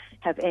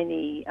have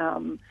any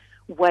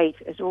weight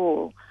at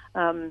all.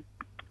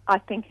 I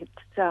think it's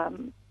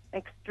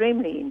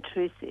extremely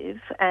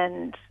intrusive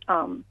and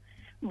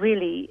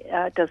really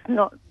does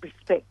not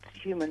respect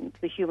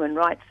the human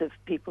rights of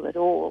people at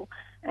all.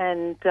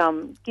 And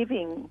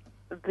giving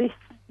this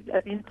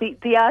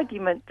the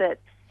argument that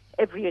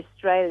every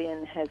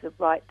Australian has a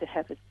right to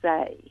have a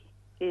say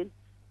is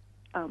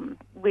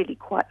really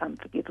quite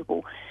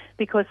unforgivable,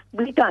 because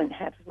we don't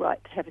have the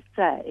right to have a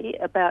say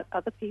about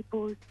other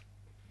people's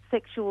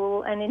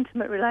sexual and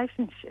intimate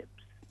relationships.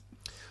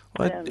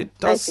 Well,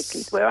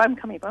 basically, is where I'm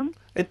coming from.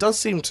 It does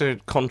seem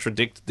to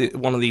contradict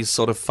one of these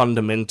sort of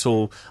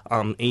fundamental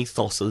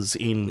ethoses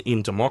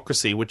in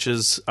democracy, which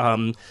is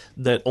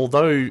that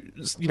although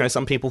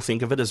some people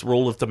think of it as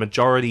rule of the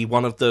majority,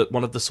 one of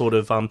the sort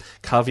of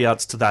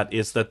caveats to that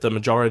is that the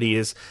majority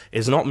is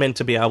not meant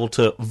to be able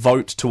to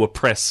vote to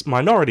oppress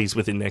minorities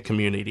within their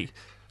community,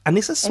 and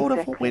this is sort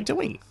of what we're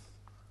doing.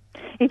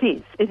 It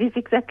is. It is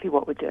exactly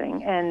what we're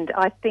doing, and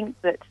I think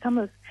that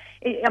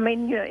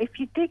if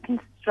you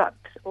deconstruct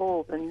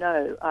all the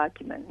no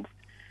arguments,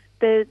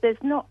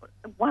 there's not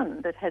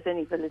one that has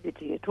any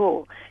validity at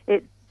all.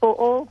 It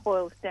all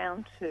boils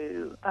down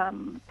to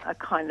a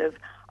kind of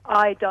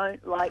 "I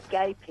don't like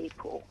gay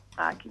people"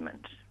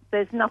 argument.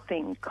 There's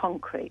nothing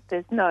concrete.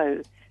 There's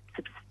no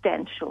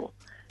substantial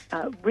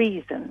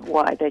reason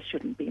why there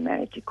shouldn't be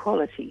marriage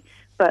equality.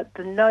 But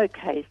the no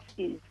case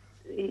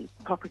is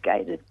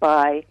propagated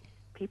by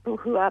people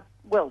who are,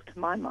 well, to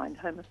my mind,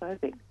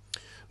 homophobic.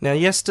 Now,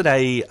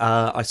 yesterday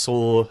I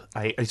saw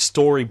a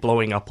story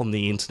blowing up on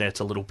the internet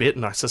a little bit,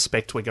 and I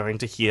suspect we're going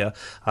to hear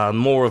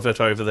more of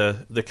it over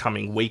the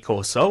coming week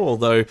or so,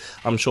 although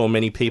I'm sure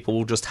many people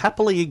will just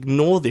happily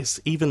ignore this,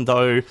 even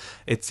though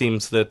it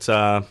seems that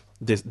the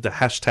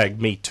hashtag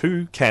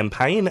 #MeToo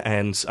campaign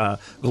and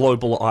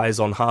global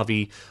eyes on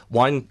Harvey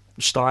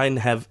Weinstein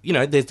have,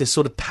 there's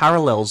sort of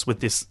parallels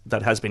with this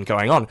that has been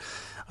going on.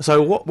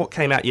 So what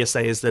came out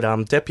yesterday is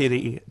that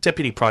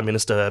Deputy Prime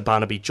Minister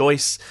Barnaby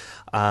Joyce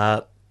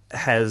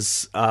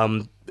has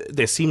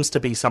there seems to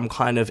be some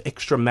kind of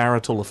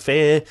extramarital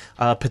affair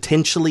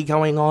potentially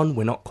going on.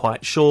 We're not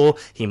quite sure.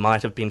 He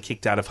might have been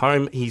kicked out of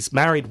home. He's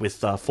married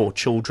with 4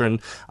 children.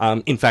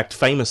 In fact,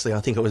 famously, I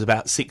think it was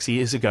about 6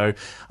 years ago,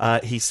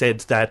 he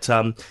said that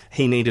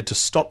he needed to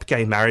stop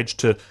gay marriage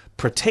to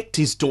protect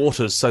his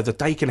daughters so that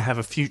they can have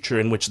a future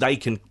in which they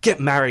can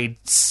get married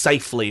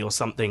safely or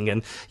something.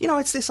 And,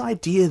 it's this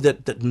idea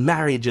that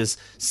marriage is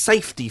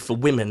safety for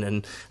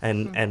women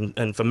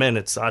and for men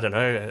it's, I don't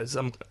know,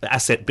 some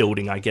asset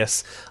building, I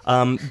guess.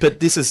 But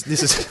this has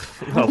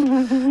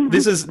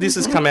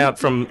come out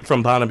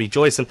from Barnaby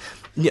Joyce. And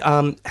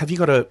have you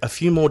got a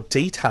few more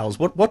details?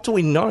 What do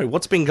we know?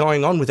 What's been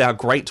going on with our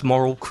great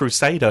moral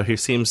crusader who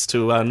seems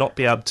to not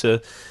be able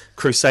to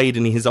crusade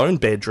in his own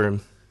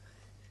bedroom?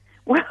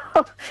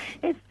 Well,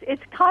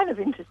 it's kind of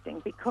interesting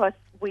because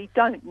we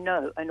don't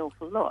know an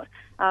awful lot.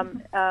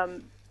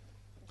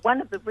 One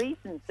of the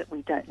reasons that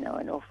we don't know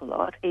an awful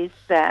lot is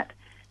that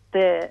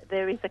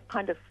there is a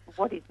kind of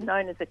what is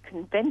known as a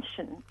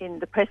convention in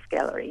the press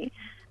gallery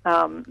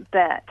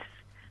that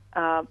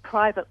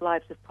private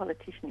lives of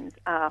politicians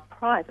are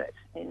private.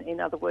 In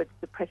other words,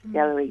 the press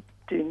gallery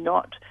do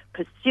not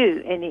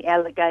pursue any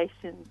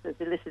allegations of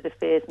illicit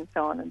affairs and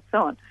so on and so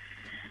on.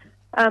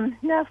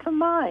 Now, for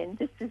mine,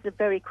 this is a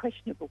very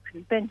questionable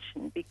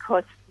convention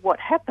because what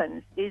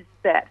happens is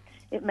that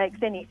it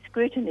makes any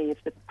scrutiny of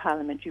the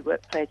parliamentary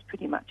workplace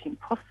pretty much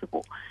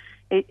impossible.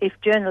 If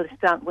journalists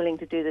aren't willing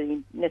to do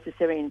the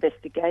necessary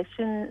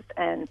investigations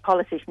and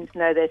politicians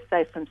know they're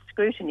safe from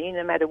scrutiny,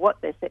 no matter what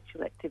their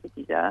sexual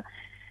activities are,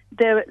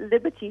 they're at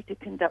liberty to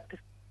conduct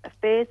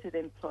affairs with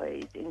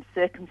employees in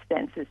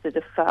circumstances that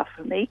are far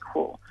from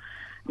equal.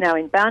 Now,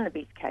 in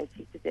Barnaby's case,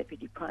 he's the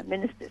Deputy Prime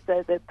Minister,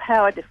 so the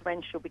power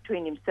differential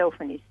between himself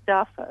and his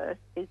staffer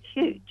is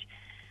huge.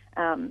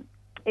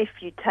 If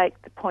you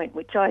take the point,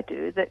 which I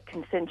do, that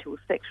consensual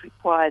sex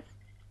requires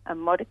a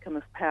modicum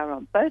of power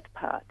on both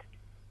parts,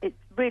 it's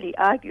really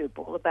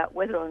arguable about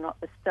whether or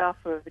not the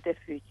staffer of the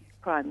Deputy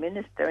Prime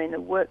Minister in a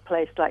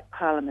workplace like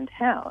Parliament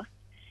House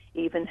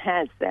even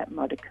has that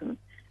modicum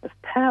of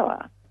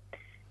power.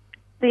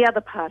 The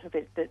other part of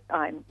it that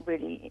I'm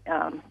really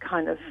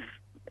kind of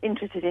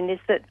interested in is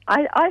that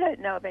I don't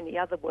know of any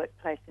other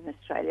workplace in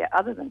Australia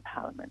other than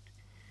Parliament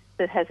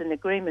that has an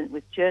agreement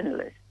with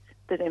journalists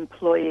that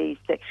employees'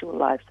 sexual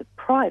lives are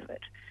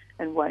private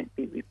and won't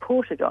be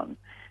reported on.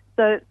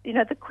 So,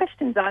 the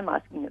questions I'm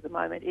asking at the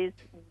moment is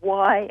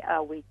why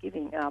are we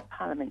giving our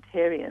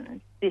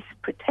parliamentarians this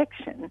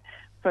protection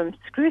from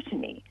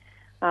scrutiny,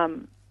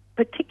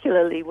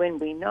 particularly when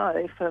we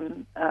know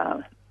from,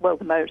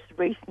 the most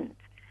recent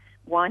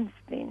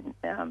Weinstein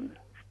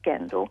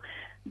scandal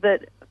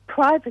that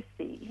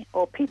privacy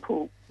or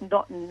people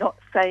not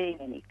saying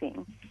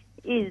anything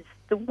is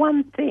the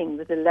one thing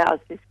that allows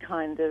this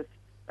kind of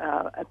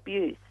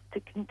abuse to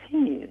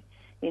continue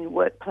in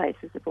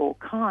workplaces of all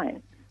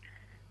kinds.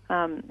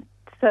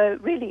 So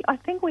really, I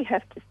think we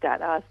have to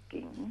start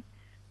asking,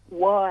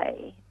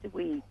 why do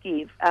we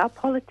give our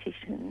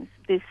politicians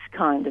this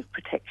kind of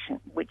protection,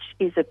 which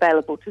is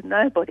available to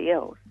nobody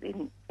else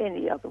in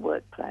any other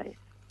workplace?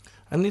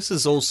 And this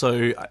is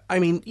also, I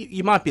mean,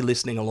 you might be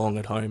listening along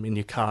at home in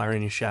your car,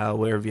 in your shower,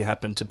 wherever you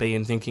happen to be,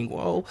 and thinking,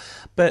 well,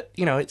 but,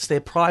 it's their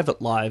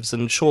private lives,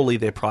 and surely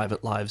their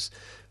private lives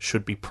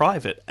should be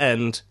private.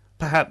 And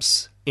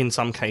perhaps in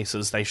some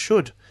cases they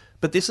should.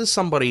 But this is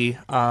somebody,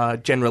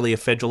 generally a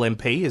federal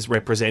MP, is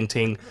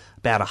representing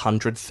about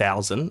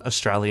 100,000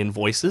 Australian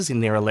voices in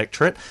their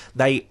electorate.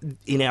 They,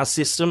 in our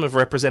system of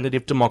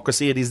representative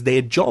democracy, it is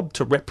their job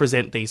to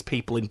represent these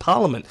people in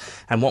Parliament.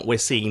 And what we're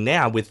seeing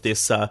now with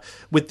this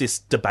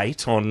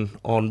debate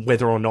on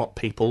whether or not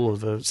people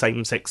of a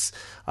same-sex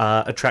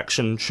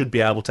attraction should be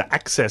able to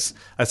access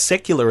a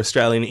secular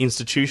Australian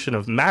institution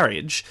of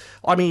marriage,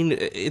 I mean,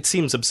 it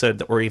seems absurd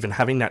that we're even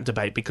having that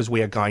debate, because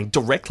we are going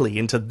directly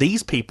into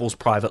these people's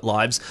private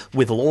lives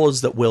with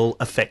laws that will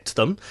affect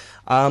them.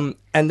 And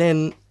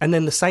then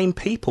the same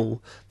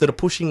people that are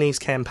pushing these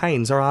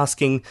campaigns are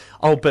asking,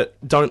 oh, but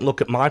don't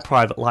look at my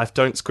private life,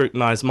 don't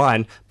scrutinise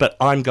mine, but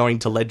I'm going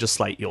to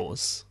legislate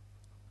yours.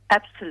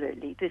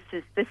 Absolutely. This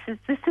is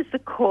the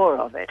core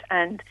of it,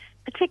 and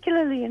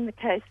particularly in the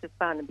case of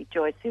Barnaby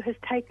Joyce, who has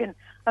taken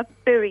a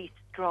very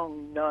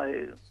strong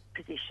no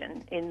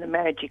position in the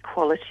marriage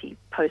equality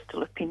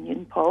postal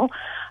opinion poll.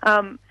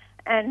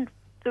 And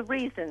the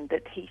reason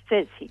that he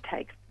says he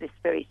takes this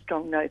very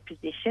strong no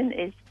position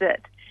is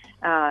that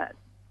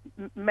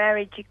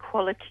marriage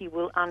equality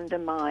will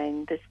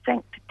undermine the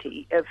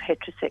sanctity of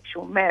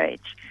heterosexual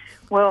marriage.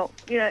 Well,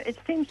 it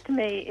seems to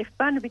me if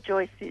Barnaby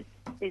Joyce is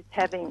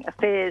having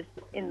affairs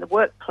in the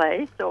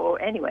workplace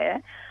or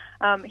anywhere,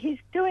 he's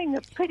doing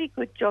a pretty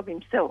good job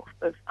himself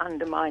of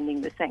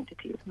undermining the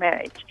sanctity of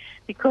marriage,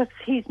 because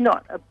he's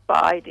not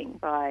abiding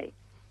by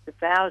the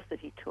vows that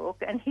he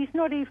took, and he's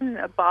not even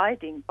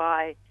abiding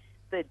by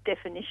the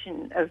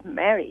definition of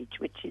marriage,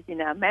 which is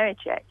in our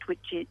Marriage Act,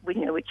 which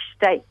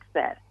states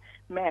that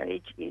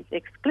marriage is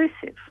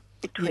exclusive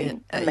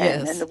between a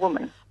man and a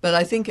woman. But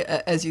I think,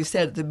 as you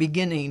said at the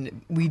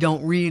beginning, we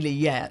don't really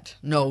yet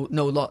know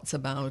lots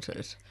about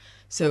it.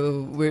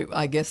 So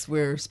I guess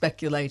we're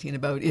speculating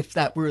about if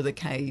that were the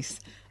case,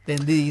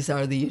 then these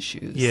are the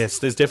issues. Yes,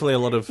 there's definitely a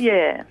lot of...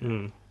 Yeah.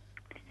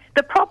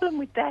 The problem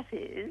with that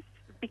is,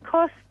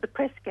 because the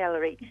press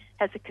gallery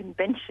has a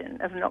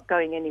convention of not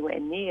going anywhere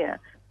near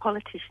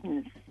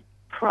politicians'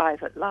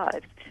 private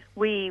lives,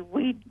 we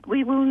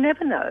will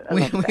never know.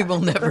 We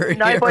will never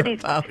hear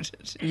about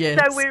it. Yes.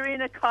 So we're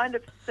in a kind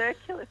of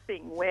circular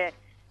thing where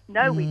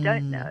no, we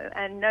don't know,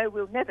 and no,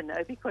 we'll never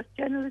know because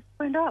journalists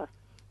won't ask.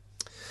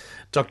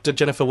 Dr.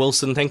 Jennifer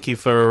Wilson, thank you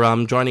for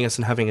joining us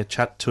and having a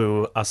chat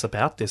to us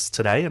about this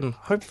today, and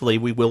hopefully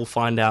we will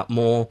find out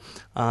more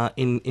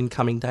in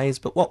coming days.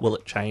 But what will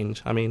it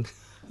change? I mean,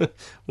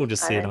 we'll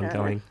just see it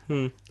ongoing.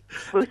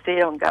 We'll see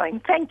it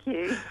ongoing. Thank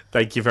you.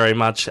 Thank you very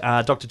much.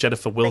 Dr.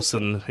 Jennifer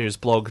Wilson, whose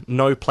blog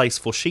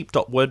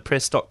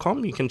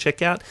noplaceforsheep.wordpress.com you can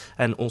check out,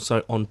 and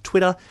also on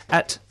Twitter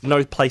at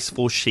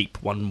noplaceforsheep,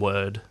 one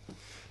word.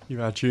 You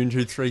are tuned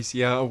to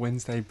 3CR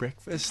Wednesday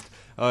Breakfast.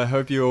 I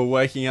hope you are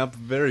waking up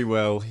very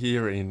well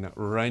here in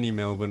rainy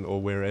Melbourne or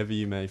wherever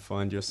you may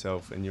find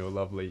yourself in your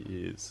lovely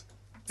ears.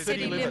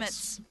 City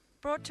Limits.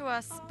 Brought to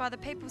us by the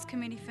People's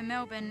Committee for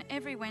Melbourne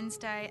every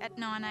Wednesday at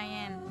 9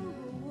 a.m.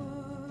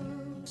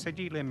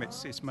 City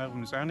Limits is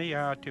Melbourne's only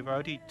hour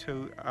devoted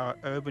to our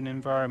urban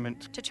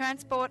environment, to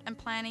transport and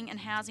planning and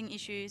housing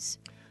issues,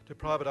 to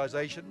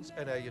privatisations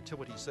and our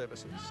utility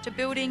services, to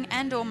building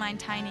and or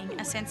maintaining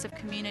a sense of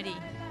community.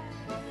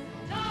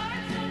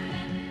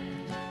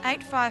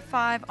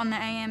 855 on the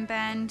AM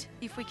band,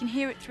 if we can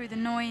hear it through the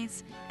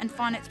noise and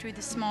find it through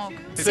the smog.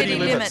 City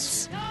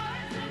Limits.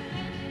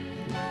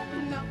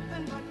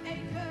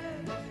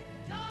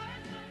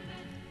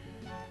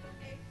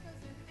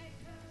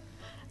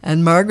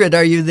 And Margaret,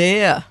 are you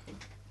there?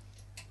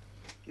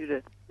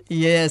 Judith.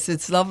 Yes,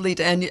 it's lovely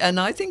to, and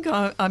I think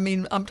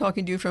I'm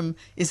talking to you from,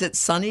 is it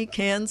sunny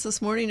Cairns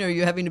this morning, or are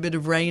you having a bit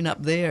of rain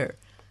up there?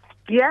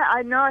 Yeah,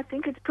 I know. I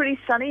think it's pretty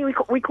sunny. We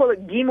call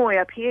it Gimoy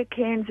up here.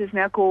 Cairns is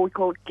now we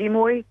call it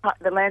Gimoy,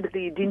 the land of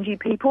the Yidinji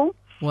people.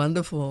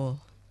 Wonderful.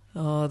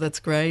 Oh, that's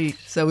great.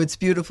 So it's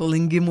beautiful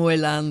in Gimoy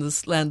land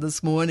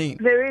this morning.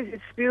 There is.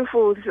 It's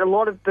beautiful. There's a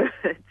lot of birds.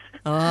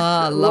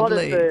 Ah, a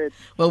lovely. Lot of birds.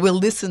 Well, we'll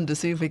listen to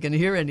see if we can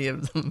hear any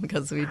of them,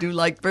 because we do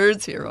like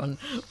birds here on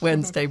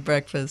Wednesday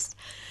Breakfast.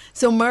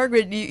 So,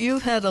 Margaret,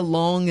 you've had a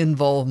long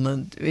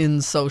involvement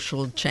in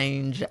social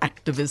change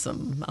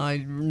activism. I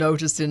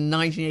noticed in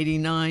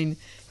 1989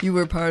 you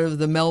were part of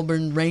the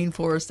Melbourne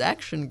Rainforest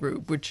Action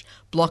Group, which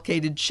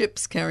blockaded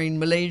ships carrying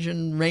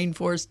Malaysian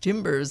rainforest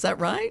timber. Is that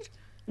right?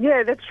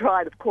 Yeah, that's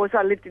right. Of course,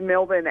 I lived in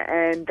Melbourne,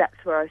 and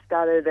that's where I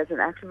started as an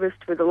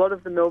activist with a lot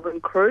of the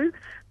Melbourne crew,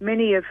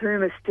 many of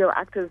whom are still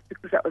active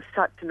because that was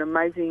such an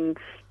amazing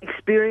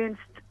experience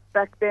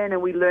back then,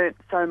 and we learnt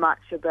so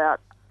much about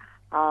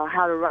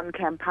how to run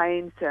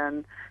campaigns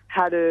and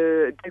how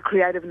to do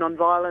creative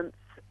nonviolence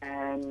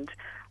and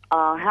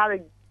how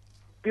to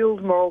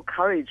build moral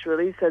courage,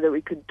 really, so that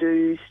we could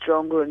do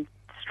stronger and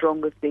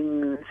stronger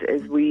things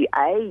as we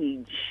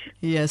age.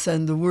 Yes,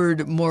 and the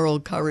word moral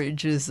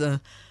courage is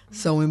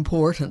so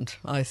important,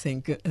 I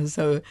think.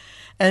 So,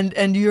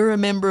 and you're a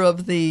member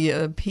of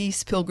the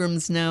Peace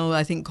Pilgrims now,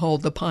 I think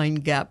called the Pine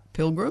Gap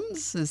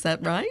Pilgrims. Is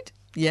that right?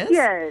 Yes?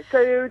 Yeah,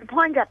 so the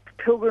Pine Gap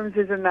Pilgrims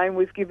is a name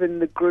we've given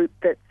the group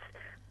that's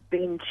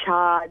been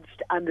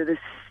charged under the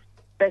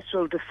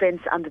Special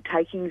Defence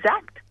Undertakings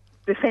Act,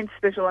 Defence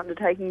Special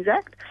Undertakings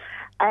Act.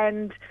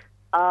 And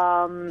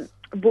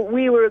but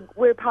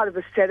we're part of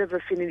a set of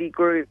affinity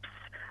groups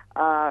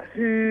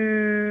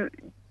who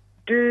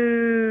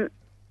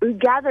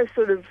gather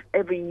sort of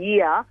every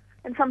year,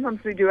 and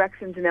sometimes we do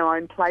actions in our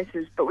own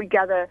places, but we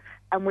gather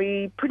and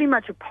we pretty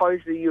much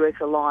oppose the US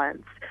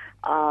alliance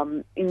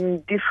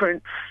in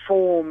different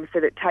forms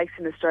that it takes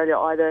in Australia,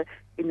 either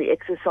in the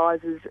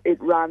exercises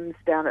it runs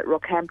down at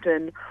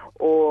Rockhampton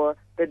or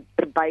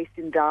the base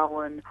in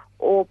Darwin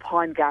or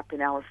Pine Gap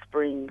in Alice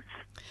Springs.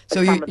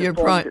 So you're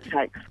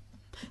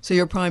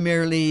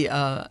primarily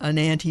an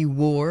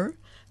anti-war,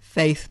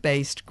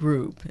 faith-based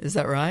group, is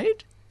that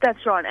right?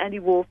 That's right,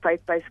 anti-war,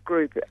 faith-based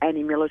group,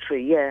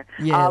 anti-military. Yeah.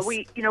 Yes.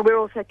 We're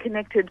also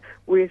connected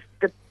with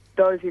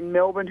those in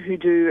Melbourne who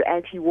do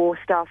anti-war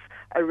stuff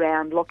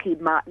around Lockheed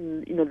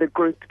Martin. The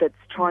group that's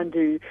trying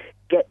to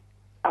get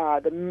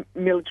the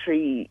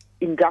military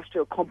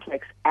industrial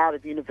complex out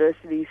of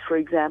universities, for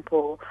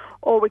example.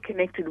 Or we're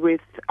connected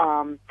with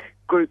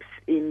groups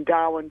in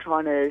Darwin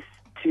trying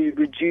to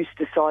reduce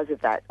the size of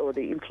that or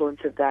the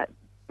influence of that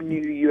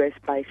new US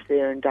base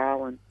there in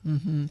Darwin.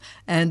 Mm-hmm.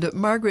 And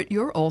Margaret,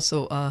 you're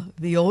also a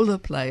viola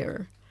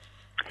player.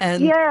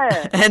 And,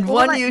 yeah. And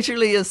one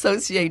usually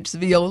associates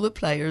viola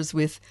players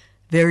with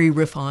very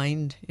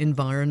refined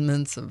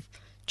environments of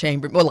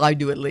chamber, well, I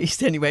do at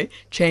least anyway,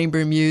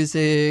 chamber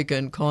music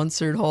and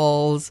concert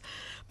halls.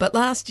 But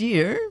last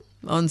year,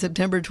 on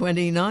September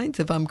 29th,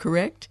 if I'm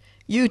correct,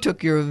 you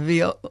took your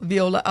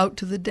viola out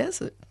to the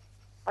desert.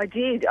 I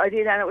did, and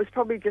it was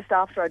probably just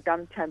after I'd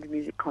done a chamber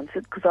music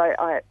concert, because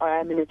I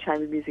am in a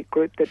chamber music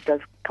group that does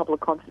a couple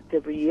of concerts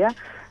every year,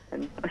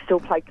 and I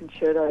still play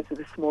concertos with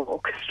a small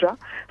orchestra.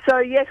 So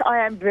yes, I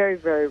am very,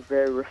 very,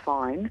 very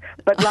refined.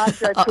 But last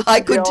year I took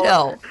I could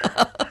tell.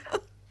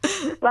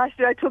 Last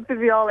year I took the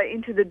viola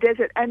into the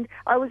desert, and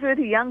I was with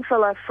a young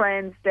fellow,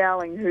 Franz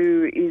Dowling,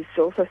 who is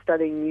also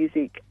studying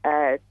music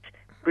at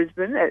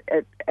Brisbane,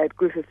 at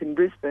Griffith in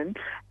Brisbane,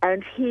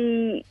 and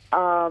he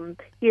had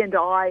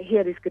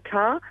his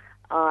guitar,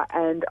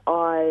 and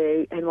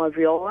I had my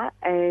viola,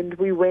 and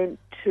we went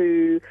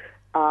to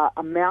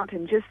a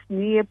mountain just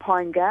near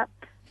Pine Gap,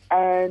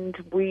 and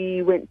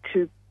we went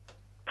to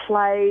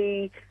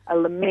play a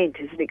lament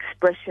as an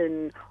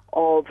expression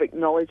of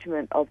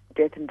acknowledgement of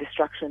death and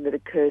destruction that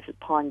occurs at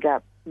Pine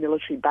Gap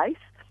military base.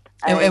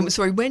 And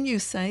sorry, when you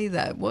say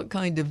that, what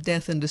kind of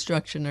death and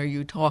destruction are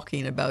you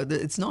talking about?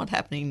 It's not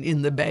happening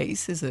in the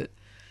base, is it?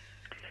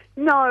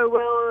 No,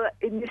 well,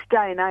 in this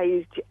day and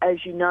age,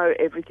 as you know,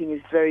 everything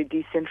is very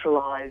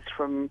decentralised,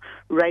 from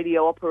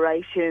radio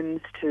operations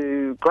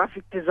to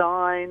graphic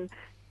design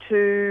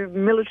to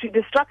military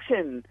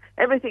destruction.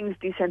 Everything's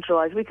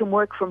decentralised. We can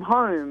work from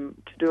home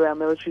to do our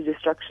military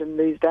destruction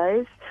these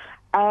days.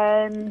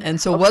 And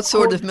so what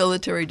sort of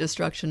military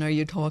destruction are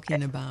you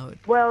talking about?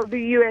 Well, the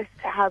US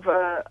have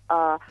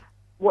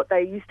what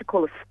they used to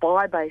call a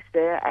spy base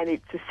there, and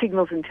it's a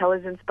signals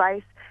intelligence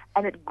base,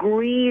 and it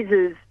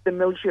greases the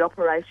military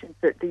operations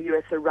that the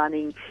US are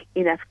running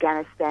in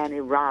Afghanistan,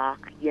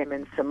 Iraq,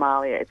 Yemen,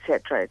 Somalia,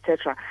 etc.,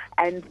 etc.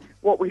 And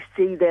what we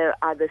see there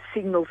are the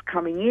signals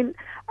coming in,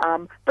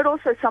 but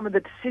also some of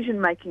the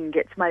decision-making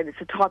gets made. It's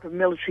a type of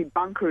military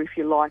bunker, if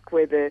you like,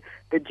 where the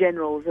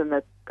generals and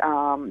the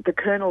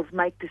colonels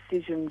make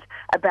decisions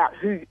about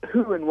who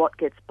and what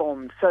gets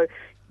bombed. So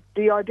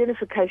the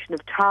identification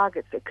of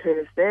targets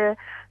occurs there.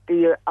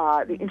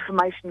 The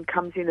information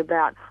comes in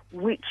about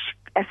which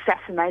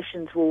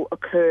assassinations will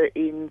occur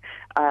in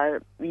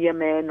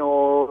Yemen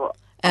or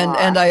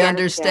and I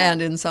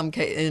understand in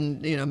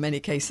many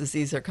cases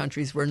these are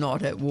countries we're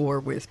not at war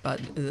with, but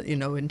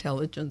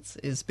intelligence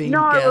is being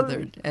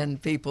gathered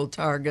and people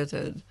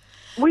targeted.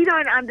 We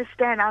don't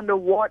understand under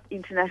what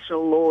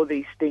international law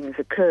these things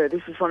occur.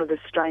 This is one of the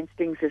strange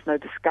things. There's no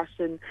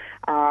discussion.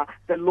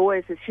 The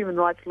lawyers, there's human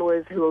rights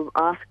lawyers who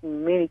are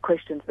asking many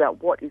questions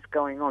about what is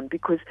going on,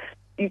 because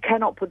you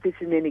cannot put this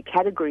in any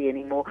category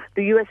anymore.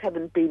 The US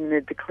haven't been in a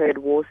declared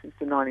war since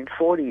the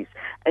 1940s,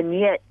 and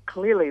yet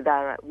clearly they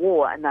are at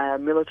war and they are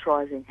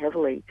militarising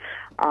heavily.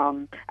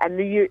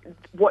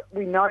 What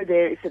we know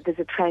there is that there's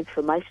a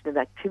transformation of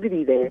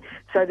activity there,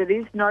 so that it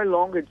is no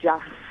longer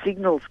just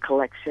signals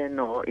collection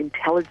or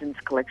intelligence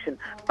collection,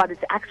 but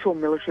it's actual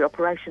military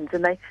operations.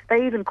 And they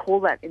even call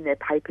that in their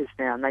papers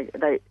now, and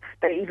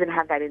they even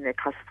have that in their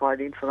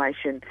classified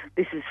information.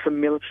 This is for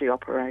military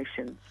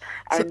operations.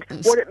 And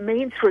what it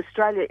means for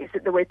Australia is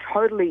that we're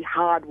totally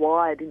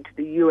hardwired into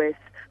the US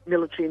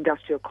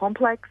military-industrial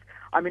complex.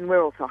 I mean,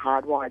 we're also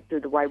hardwired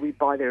through the way we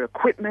buy their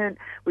equipment.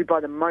 We buy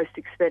the most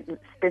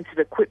expensive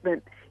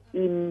equipment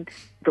in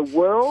the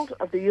world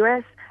of the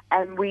US,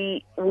 and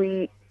we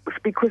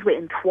because we're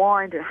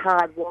entwined and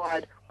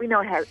hardwired, we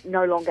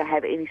no longer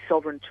have any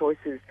sovereign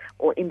choices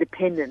or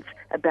independence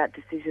about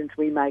decisions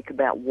we make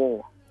about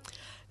war.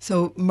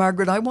 So,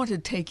 Margaret, I want to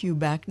take you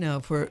back now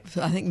for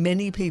I think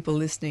many people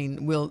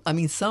listening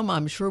some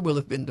I'm sure will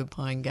have been to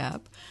Pine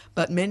Gap,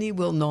 but many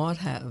will not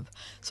have.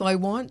 So I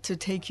want to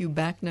take you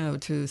back now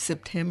to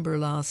September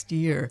last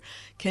year.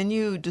 Can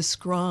you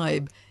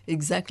describe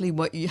exactly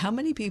how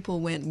many people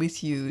went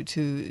with you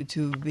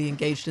to be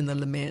engaged in the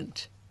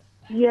lament?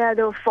 Yeah,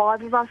 there were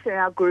 5 of us in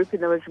our group,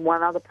 and there was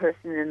one other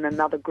person in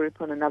another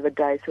group on another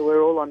day. So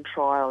we're all on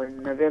trial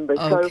in November.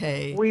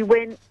 Okay. So we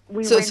went.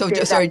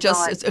 Sorry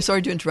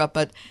to interrupt,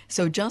 but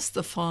so just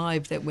the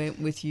 5 that went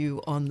with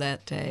you on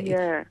that day.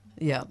 Yeah.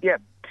 Yeah.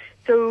 Yep.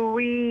 So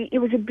it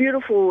was a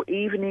beautiful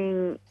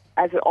evening,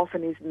 as it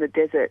often is in the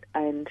desert,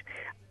 and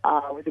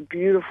with a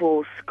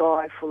beautiful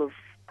sky full of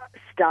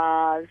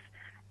stars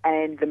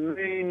and the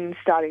moon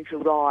starting to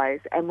rise.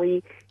 And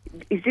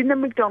it's in the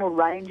McDonnell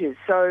Ranges,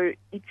 so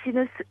it's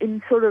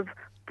in sort of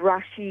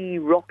brushy,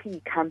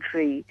 rocky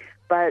country,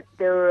 but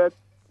there are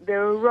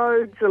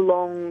roads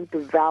along the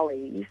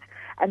valleys.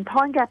 And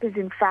Pine Gap is,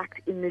 in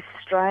fact, in this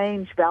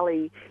strange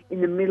valley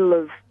in the middle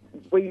of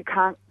where you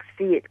can't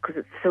see it because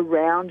it's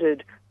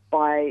surrounded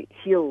by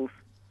hills.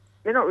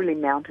 They're not really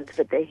mountains,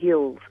 but they're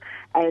hills.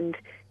 And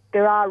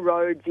there are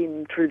roads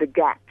in through the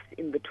gaps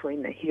in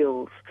between the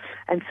hills.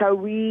 And so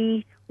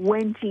we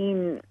went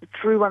in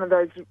through one of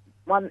those,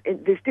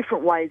 there's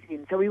different ways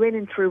in. So we went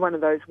in through one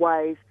of those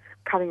ways,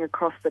 cutting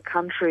across the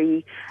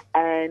country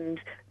and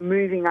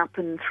moving up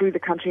and through the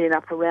country and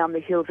up around the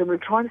hills. And we're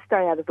trying to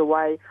stay out of the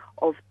way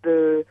of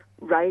the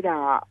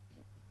radar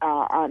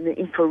and the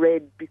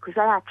infrared, because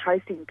they are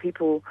tracing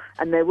people,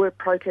 and there were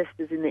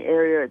protesters in the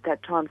area at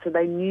that time, so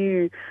they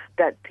knew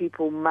that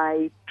people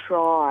may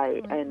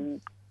try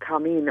and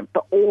come in,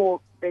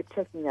 or they're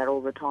checking that all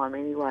the time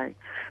anyway.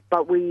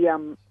 But we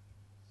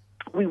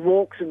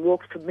walked and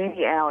walked for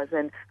many hours,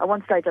 and at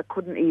one stage I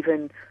couldn't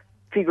even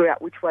figure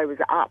out which way was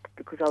up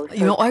because I was so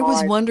tired. I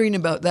was wondering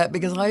about that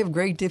because I have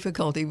great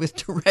difficulty with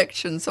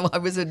directions, so I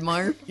was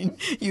admiring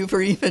you for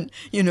even,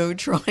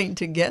 trying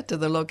to get to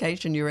the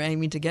location you were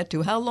aiming to get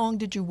to. How long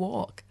did you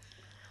walk?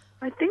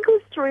 I think it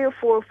was 3 or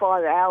 4 or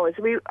 5 hours.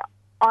 We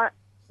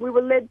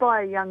were led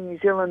by a young New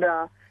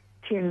Zealander,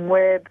 Tim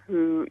Webb,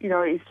 who,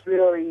 is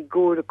really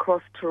good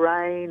across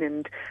terrain,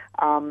 and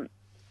I'm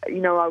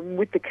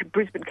with the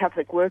Brisbane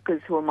Catholic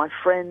Workers, who are my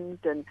friends,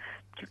 and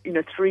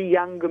 3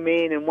 younger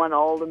men and 1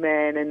 older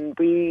man, and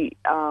we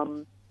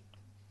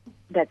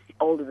that's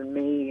older than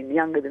me and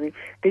younger than me.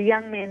 The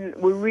young men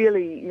were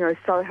really,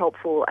 so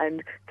helpful,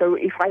 and so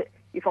if I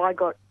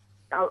got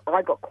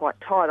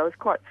quite tired. I was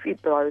quite fit,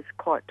 but I was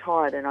quite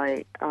tired, and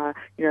they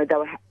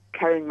were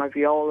carrying my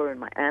viola and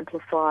my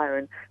amplifier,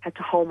 and had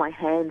to hold my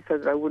hand so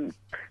that I wouldn't.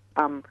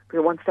 Because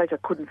at one stage I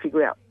couldn't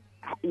figure out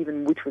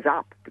even which was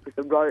up because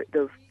the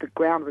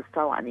ground was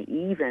so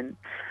uneven.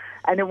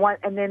 And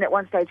then at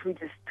one stage we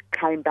just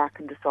came back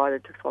and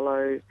decided to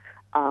follow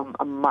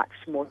a much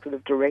more sort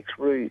of direct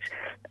route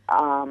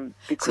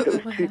because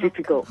it was too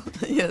difficult.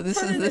 Yeah,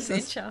 this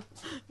is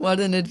what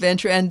an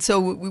adventure. And so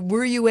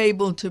were you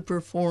able to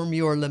perform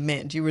your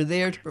lament? You were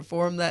there to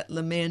perform that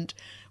lament.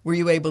 Were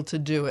you able to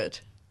do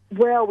it?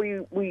 Well,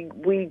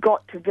 we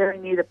got to very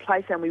near the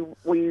place, and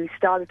we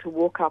started to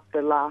walk up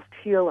the last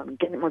hill and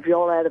getting my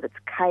viola out of its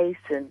case,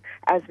 and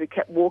as we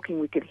kept walking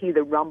we could hear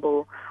the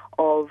rumble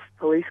of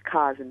police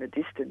cars in the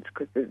distance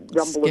because the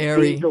rumble of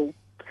diesel.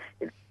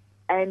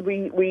 And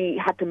we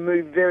had to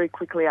move very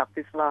quickly up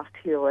this last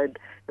hill, and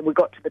we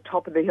got to the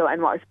top of the hill,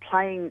 and we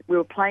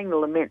were playing the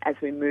lament as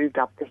we moved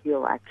up the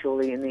hill,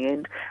 actually, in the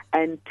end,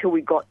 until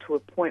we got to a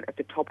point at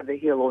the top of the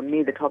hill, or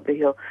near the top of the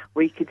hill,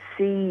 where you could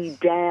see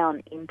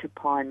down into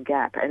Pine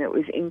Gap, and it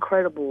was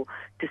incredible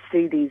to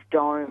see these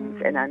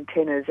domes and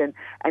antennas, and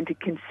to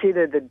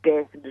consider the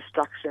death and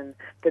destruction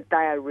that they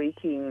are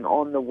wreaking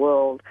on the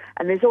world.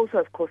 And there's also,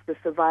 of course, the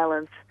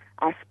surveillance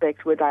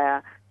aspect where they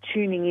are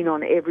tuning in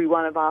on every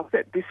one of us.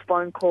 This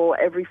phone call,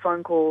 every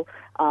keystroke,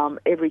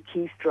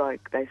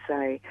 they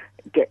say,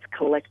 gets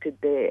collected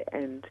there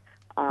and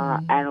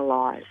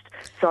analysed.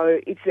 So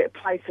it's a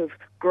place of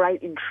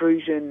great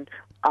intrusion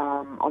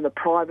on the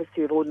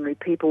privacy of ordinary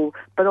people,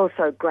 but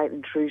also great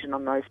intrusion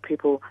on those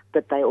people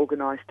that they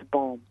organise to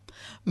bomb.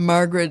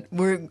 Margaret,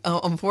 we're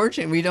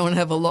unfortunately we don't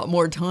have a lot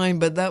more time,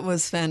 but that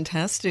was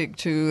fantastic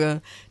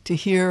to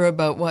hear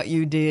about what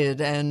you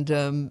did, and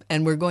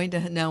we're going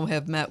to now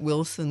have Matt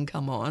Wilson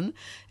come on,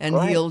 and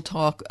he'll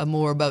talk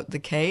more about the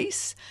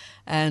case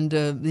and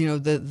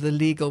the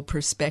legal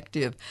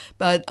perspective.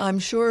 But I'm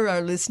sure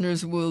our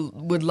listeners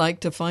would like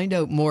to find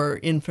out more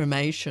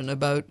information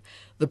about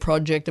the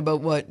project,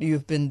 about what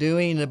you've been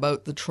doing,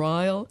 about the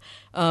trial.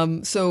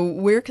 So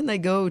where can they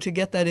go to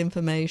get that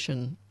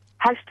information?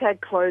 Hashtag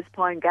Close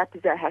Pine Gap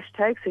is our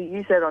hashtag, so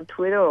use that on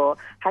Twitter, or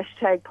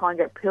hashtag Pine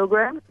Gap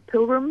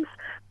Pilgrims.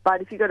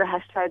 But if you go to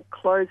hashtag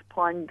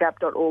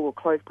closepinegap.org or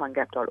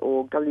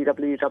closepinegap.org,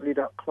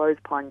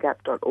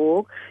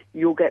 www.closepinegap.org,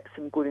 you'll get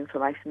some good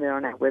information there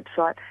on our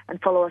website,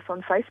 and follow us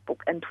on Facebook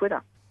and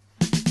Twitter.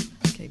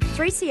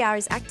 3CR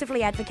is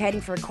actively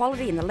advocating for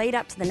equality in the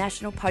lead-up to the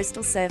National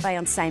Postal Survey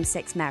on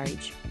same-sex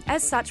marriage.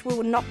 As such, we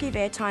will not give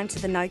airtime to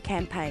the No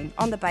campaign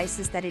on the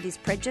basis that it is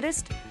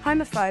prejudiced,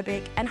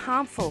 homophobic and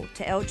harmful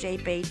to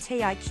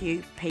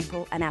LGBTIQ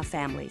people and our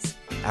families.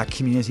 Our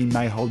community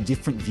may hold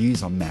different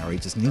views on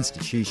marriage as an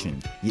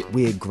institution, yet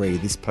we agree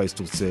this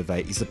postal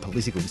survey is a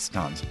political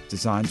stunt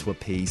designed to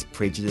appease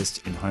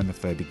prejudiced and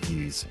homophobic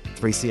views.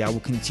 3CR will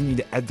continue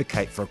to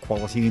advocate for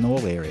equality in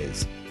all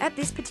areas. At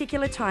this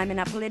particular time in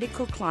our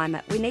political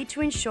climate, we need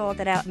to ensure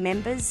that our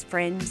members,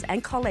 friends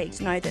and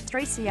colleagues know that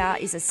 3CR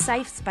is a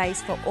safe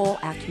space for all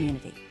our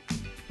community.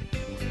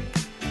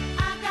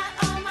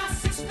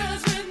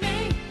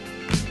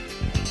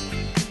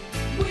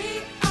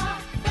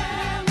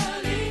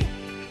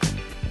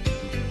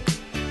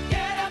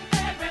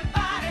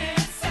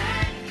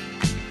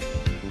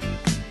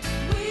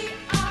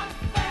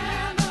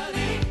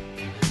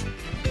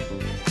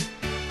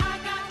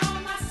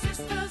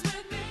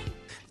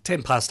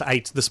 Ten past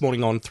 8 this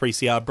morning on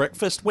 3CR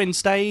Breakfast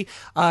Wednesday,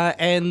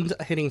 and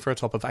heading for a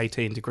top of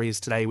 18 degrees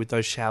today with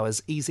those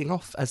showers easing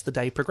off as the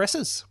day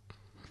progresses.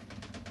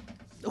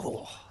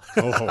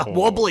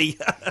 Wobbly.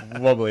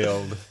 Wobbly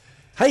old.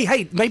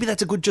 Hey, maybe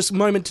that's a good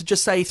moment to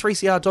just say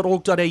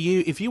 3cr.org.au.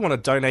 If you want to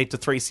donate to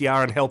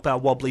 3CR and help our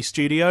wobbly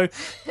studio,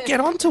 get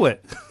onto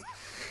it.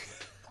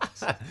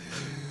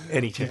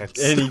 Any chance.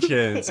 Any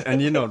chance.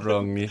 And you're not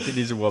wrong, Nick. It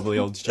is a wobbly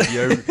old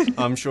studio.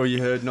 I'm sure you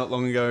heard not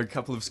long ago a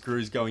couple of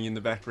screws going in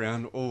the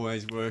background,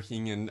 always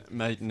working, and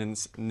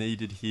maintenance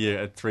needed here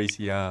at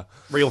 3CR.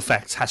 Real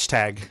facts,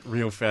 hashtag.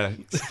 Real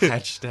facts,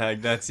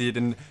 hashtag, that's it.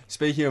 And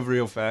speaking of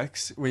real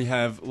facts, we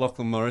have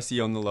Lachlan Morrissey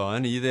on the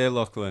line. Are you there,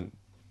 Lachlan?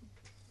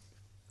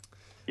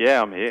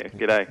 Yeah, I'm here.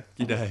 G'day.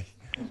 G'day.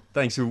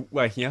 Thanks for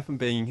waking up and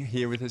being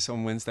here with us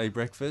on Wednesday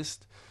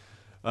Breakfast.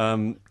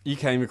 You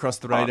came across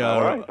the radar. No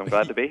worries. I'm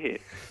glad to be here.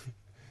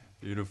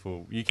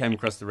 Beautiful. You came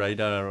across the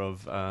radar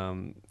of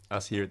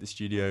us here at the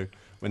studio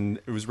when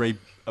it was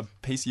a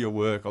piece of your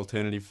work,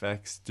 Alternative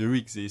Facts Do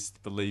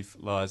Exist, Belief,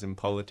 Lies and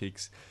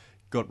Politics,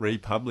 got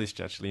republished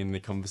actually in The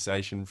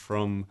Conversation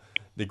from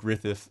the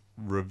Griffith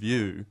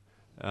Review,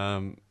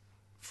 from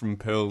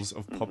Pearls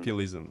of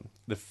Populism,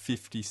 the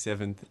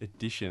 57th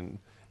edition.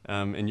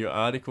 And your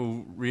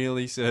article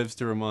really serves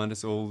to remind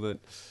us all that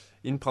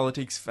in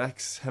politics,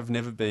 facts have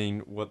never been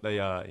what they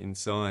are in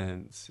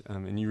science,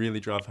 and you really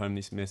drive home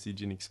this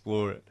message and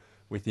explore it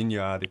within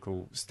your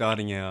article,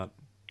 starting out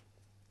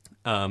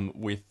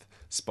with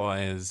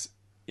Spires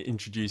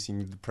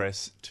introducing the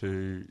press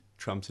to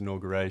Trump's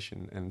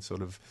inauguration and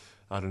sort of,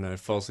 I don't know,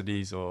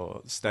 falsities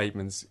or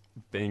statements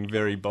being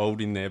very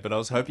bold in there. But I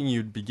was hoping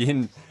you'd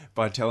begin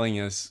by telling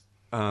us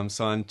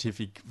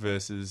scientific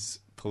versus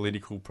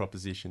political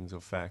propositions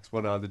or facts.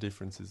 What are the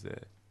differences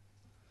there?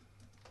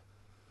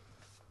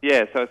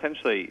 Yeah, so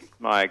essentially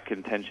my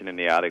contention in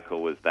the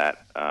article was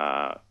that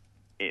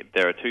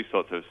there are two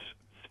sorts of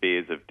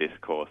spheres of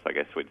discourse, I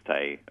guess we'd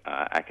say,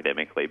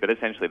 academically, but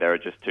essentially there are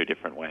just two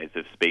different ways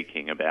of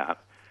speaking about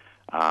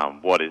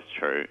what is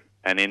true.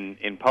 And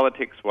in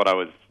politics, what I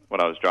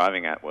was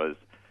driving at was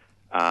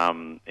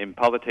in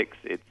politics,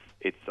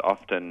 it's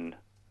often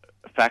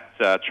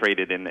facts are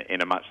treated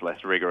in a much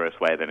less rigorous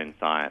way than in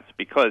science,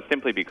 because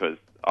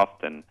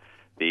often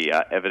the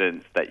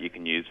evidence that you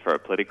can use for a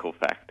political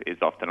fact is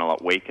often a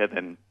lot weaker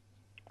than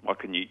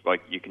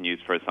you can use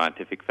for a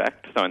scientific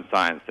fact. So in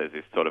science, there's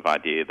this sort of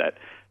idea that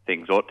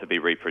things ought to be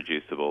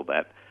reproducible,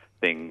 that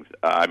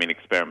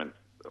experiments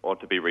ought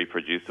to be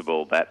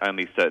reproducible, that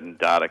only certain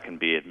data can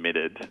be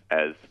admitted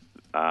as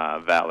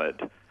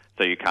valid.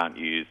 So you can't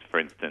use, for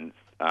instance,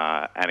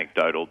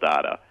 anecdotal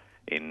data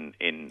in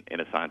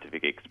a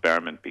scientific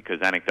experiment,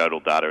 because anecdotal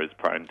data is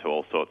prone to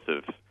all sorts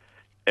of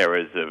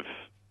errors of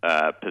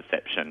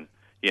perception,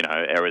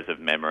 errors of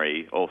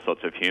memory, all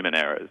sorts of human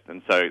errors.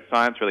 And so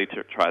science really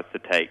tries to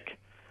take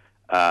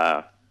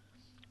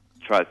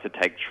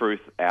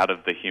truth out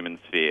of the human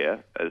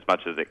sphere as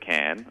much as it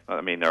can.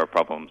 I mean, there are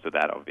problems with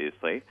that,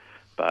 obviously,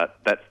 but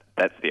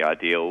that's the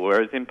ideal.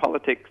 Whereas in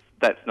politics,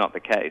 that's not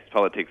the case.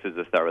 Politics is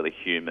a thoroughly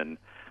human-driven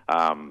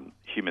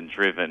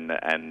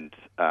and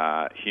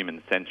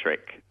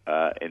human-centric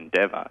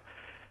endeavour.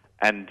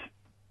 And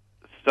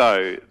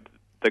so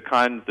the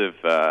kinds of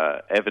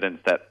evidence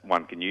that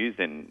one can use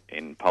in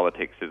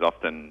politics is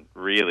often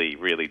really,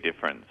 really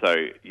different.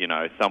 So,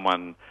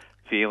 someone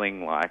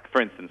feeling like,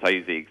 for instance, I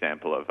use the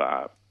example of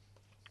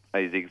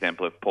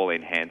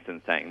Pauline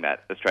Hanson saying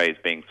that Australia is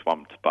being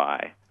swamped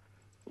by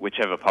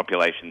whichever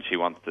population she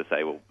wants to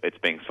say, well, it's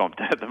being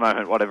swamped at the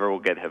moment, whatever will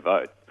get her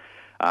votes.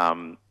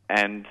 And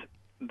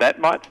that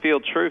might feel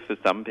true for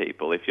some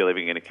people if you're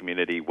living in a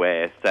community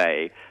where,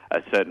 say,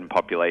 a certain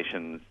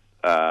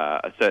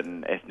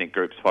ethnic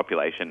group's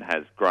population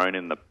has grown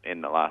in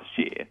the last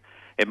year.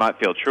 It might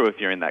feel true if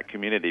you're in that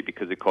community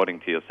because, according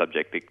to your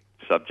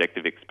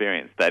subjective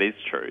experience, that is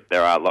true.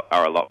 There are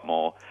a lot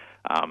more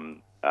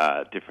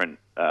different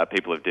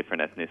people of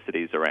different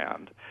ethnicities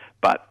around.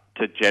 But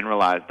to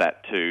generalise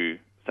that to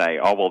say,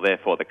 oh well,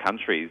 therefore the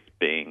country's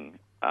being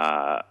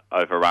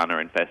overrun or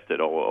infested,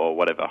 or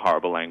whatever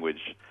horrible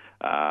language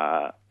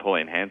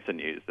Pauline Hanson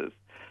uses,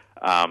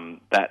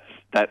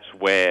 that's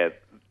where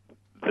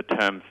the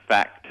term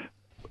fact.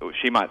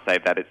 She might say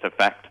that it's a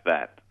fact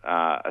that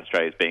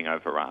Australia is being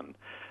overrun,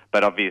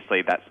 but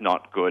obviously that's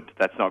not good.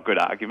 That's not good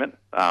argument.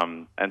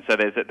 And so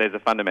there's a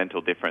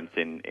fundamental difference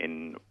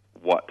in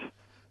what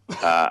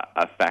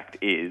a fact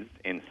is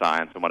in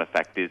science and what a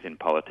fact is in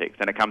politics,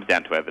 and it comes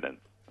down to evidence.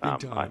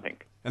 I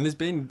think. And there's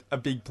been a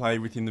big play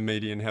within the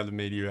media and how the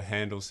media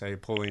handles, say,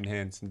 Pauline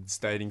Hanson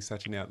stating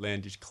such an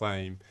outlandish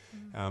claim,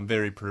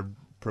 very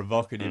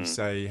provocative.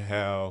 Say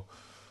how,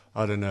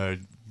 I don't know,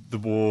 the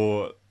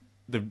war.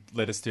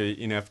 Led us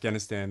to, in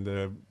Afghanistan,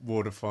 the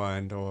war to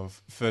find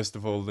of, first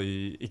of all,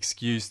 the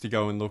excuse to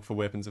go and look for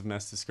weapons of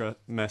mass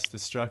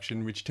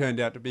destruction, which turned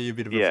out to be a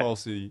bit of a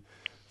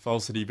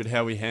falsity. But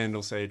how we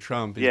handle, say,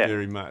 Trump is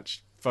very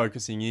much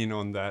focusing in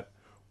on that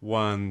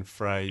one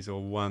phrase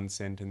or one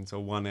sentence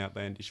or one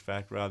outlandish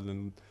fact rather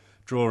than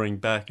drawing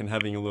back and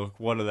having a look,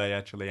 what are they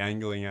actually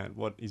angling at,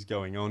 what is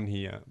going on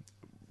here,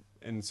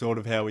 and sort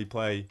of how we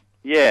play.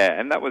 Yeah,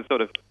 and that was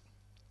sort of...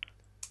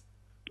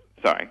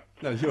 Sorry.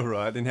 No, you're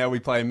right. And how we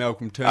play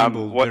Malcolm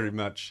Turnbull very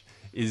much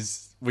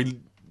is we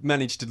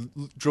manage to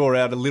draw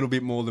out a little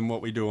bit more than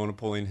what we do on a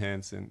Pauline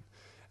Hanson,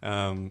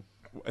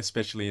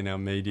 especially in our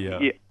media.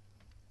 Yeah.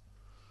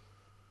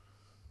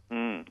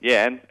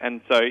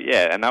 And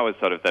that was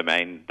sort of the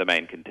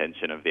main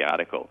contention of the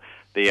article.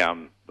 The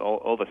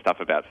all the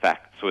stuff about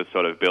facts was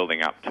sort of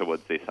building up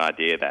towards this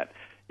idea that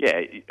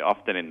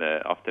often in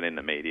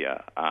the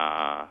media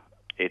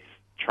it's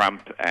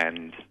Trump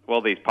and,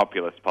 well, these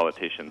populist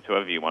politicians,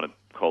 whoever you want to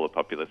call a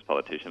populist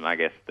politician. I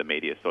guess the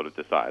media sort of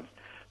decides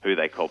who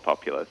they call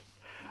populist.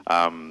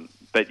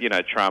 But, you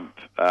know, Trump,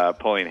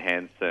 Pauline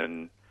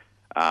Hanson,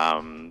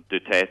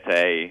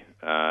 Duterte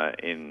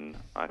in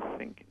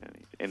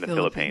the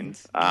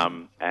Philippines.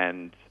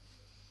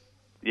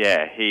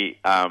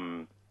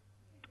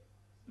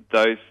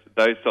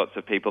 Those sorts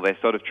of people, they're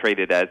sort of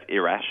treated as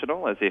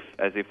irrational, as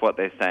if what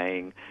they're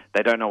saying,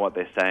 they don't know what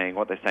they're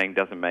saying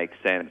doesn't make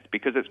sense,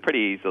 because it's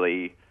pretty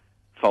easily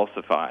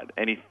falsified.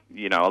 A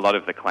lot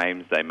of the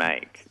claims they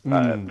make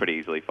are pretty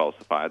easily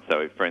falsified.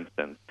 So, for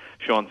instance,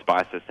 Sean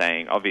Spicer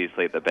saying,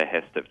 obviously at the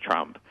behest of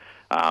Trump,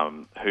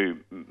 who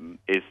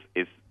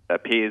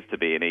appears to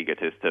be an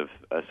egotist of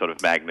a sort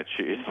of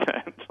magnitude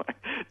and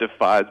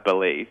defies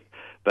belief,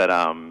 but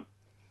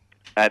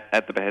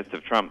at the behest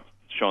of Trump,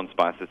 Sean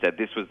Spicer said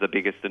this was the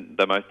biggest and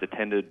the most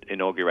attended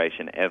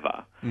inauguration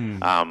ever,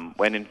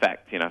 when in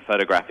fact,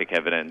 photographic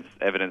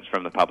evidence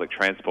from the public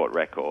transport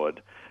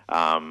record,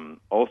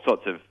 all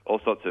sorts of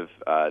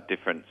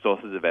different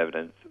sources of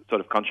evidence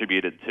sort of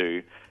contributed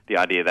to the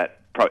idea that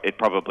it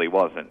probably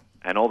wasn't,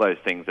 and all those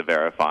things are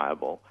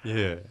verifiable.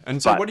 Yeah,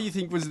 and so what do you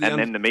think was the... And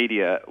then the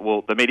media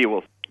will,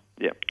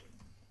 yeah.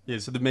 Yeah,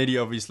 so the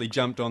media obviously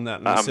jumped on that,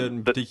 and a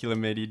certain particular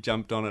media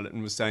jumped on it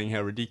and was saying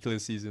how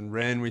ridiculous it is and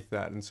ran with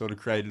that and sort of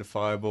created a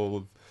fireball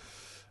of,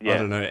 I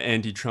don't know,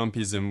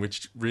 anti-Trumpism,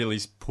 which really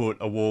put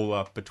a wall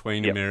up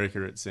between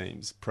America, it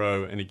seems,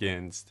 pro and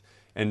against,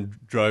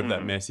 and drove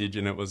that message.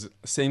 And it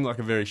seemed like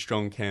a very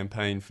strong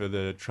campaign for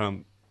the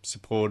Trump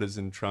supporters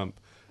and Trump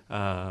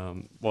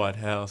White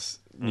House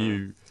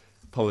new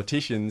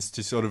politicians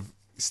to sort of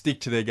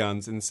stick to their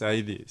guns and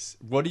say this.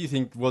 What do you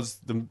think was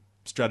the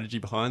strategy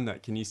behind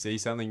that? Can you see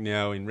something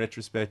now in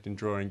retrospect and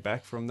drawing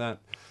back from that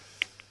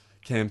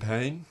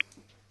campaign?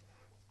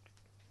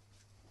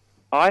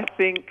 I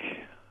think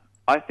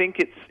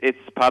it's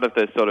part of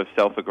the sort of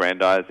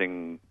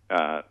self-aggrandizing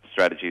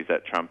strategies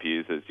that Trump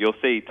uses. You'll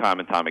see time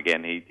and time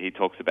again he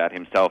talks about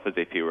himself as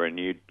if he were a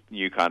new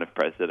kind of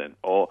president,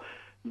 or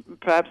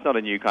perhaps not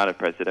a new kind of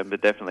president,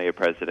 but definitely a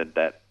president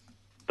that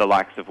the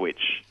likes of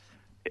which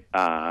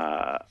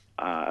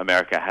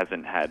America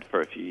hasn't had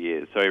for a few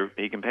years. So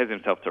he compares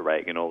himself to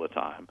Reagan all the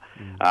time,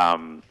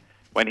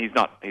 when he's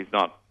not,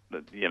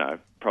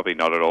 probably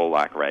not at all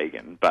like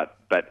Reagan, but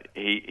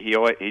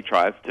he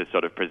tries to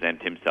sort of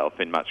present himself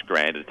in much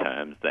grander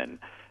terms than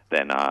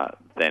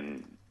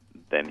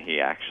he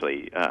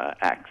actually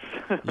acts.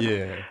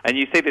 Yeah. And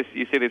you see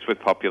this with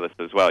populists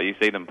as well. You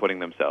see them putting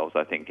themselves,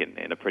 I think,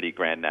 in a pretty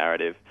grand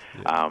narrative.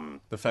 Yeah.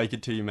 The fake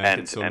it till you make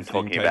it sort of thing,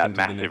 talking about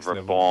massive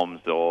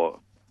reforms or...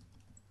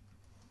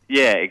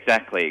 Yeah,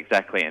 exactly,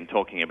 and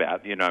talking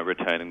about,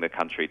 returning the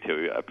country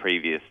to a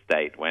previous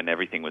state when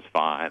everything was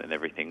fine and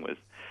everything was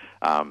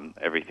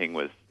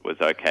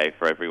okay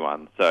for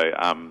everyone. So,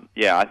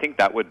 I think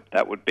that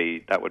would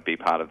be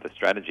part of the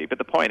strategy. But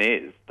the point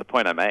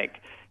I make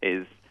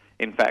is,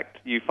 in fact,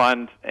 you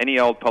find any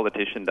old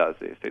politician does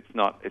this. It's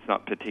not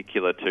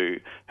particular to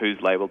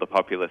who's labelled a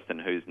populist and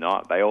who's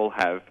not. They all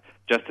have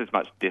just as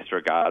much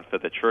disregard for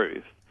the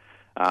truth.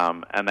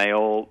 And they're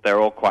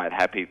all quite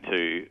happy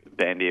to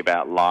bandy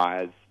about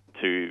lies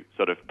to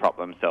sort of prop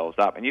themselves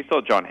up. And you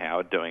saw John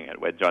Howard doing it,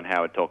 where John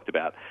Howard talked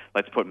about,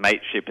 let's put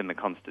mateship in the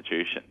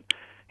Constitution.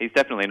 He's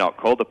definitely not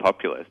called a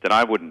populist, and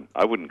I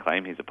wouldn't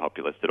claim he's a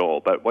populist at all.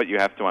 But what you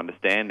have to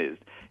understand is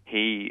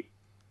he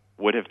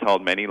would have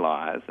told many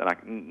lies,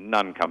 and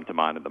none come to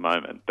mind at the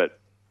moment, but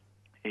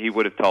he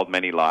would have told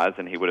many lies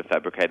and he would have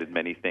fabricated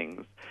many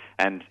things,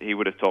 and he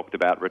would have talked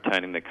about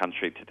returning the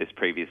country to this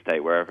previous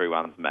state where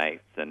everyone's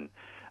mates and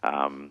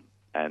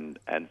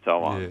and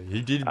so on. Yeah,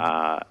 he did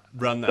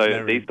run that So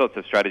narrative. these sorts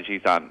of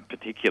strategies aren't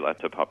particular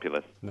to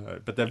populists. No,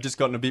 but they've just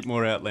gotten a bit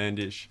more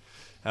outlandish.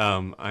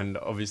 And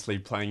obviously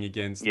playing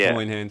against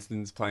Pauline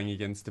Hanson's playing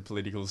against the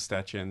political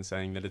stature and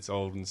saying that it's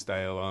old and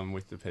stale. I'm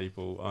with the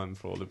people. I'm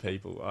for the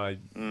people. I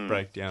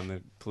break down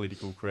the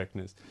political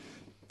correctness.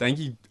 Thank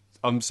you.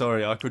 I'm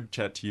sorry, I could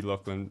chat to you,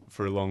 Lachlan,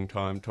 for a long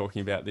time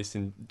talking about this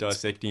and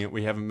dissecting it.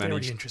 We haven't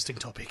managed. Very interesting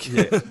topic.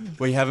 Yeah,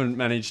 we haven't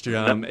managed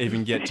to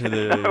even get to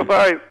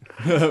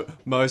the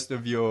most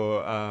of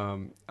your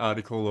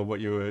article or what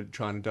you were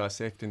trying to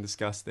dissect and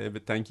discuss there.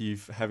 But thank you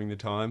for having the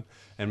time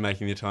and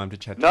making the time to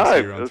chat to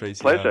us here on 3CR. No, it's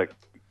a pleasure.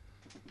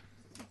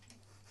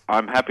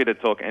 I'm happy to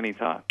talk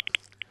anytime.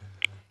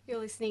 You're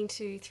listening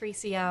to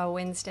 3CR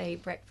Wednesday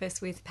Breakfast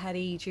with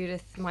Paddy,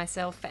 Judith,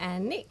 myself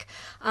and Nick.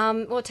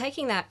 Well,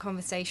 taking that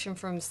conversation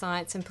from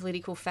science and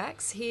political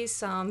facts, here's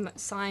some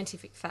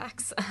scientific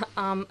facts.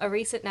 A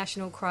recent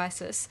national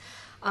crisis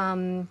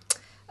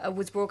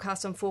was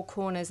broadcast on Four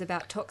Corners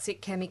about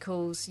toxic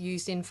chemicals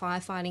used in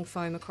firefighting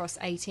foam across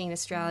 18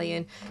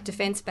 Australian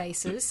defence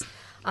bases.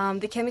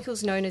 The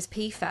chemicals known as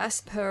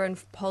PFAS, per and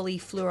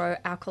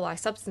polyfluoroalkyl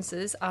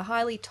substances, are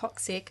highly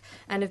toxic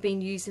and have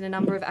been used in a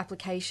number of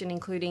applications,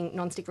 including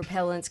non-stick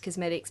repellents,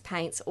 cosmetics,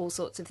 paints, all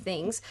sorts of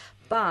things.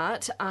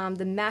 But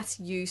the mass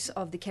use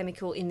of the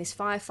chemical in this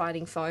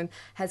firefighting foam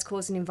has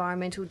caused an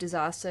environmental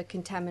disaster,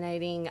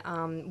 contaminating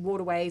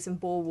waterways and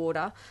bore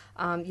water,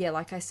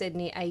 like I said,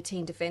 near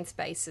 18 defence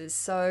bases.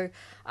 So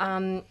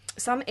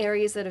some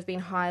areas that have been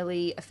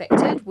highly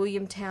affected: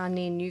 Williamtown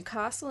near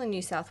Newcastle in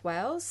New South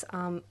Wales,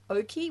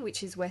 Oakey,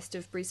 which is west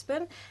of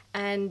Brisbane,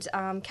 and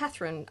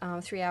Katherine,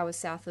 3 hours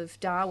south of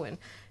Darwin.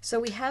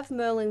 So we have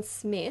Merlin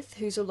Smith,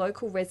 who's a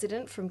local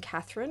resident from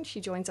Katherine. She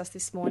joins us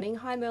this morning.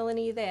 Hi, Merlin,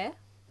 are you there?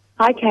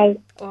 Hi, Kate.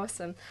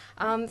 Awesome.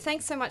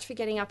 Thanks so much for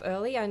getting up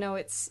early. I know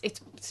it's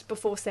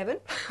before 7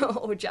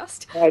 or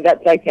just. No,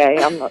 that's okay.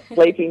 I'm not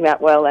sleeping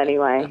that well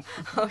anyway.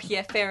 Oh,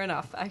 yeah, fair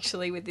enough,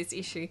 actually, with this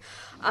issue.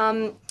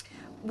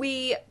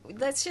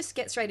 Let's just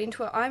get straight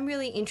into it. I'm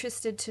really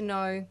interested to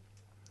know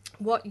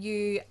what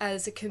you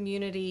as a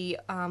community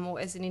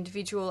or as an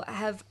individual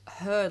have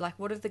heard. Like,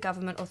 what have the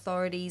government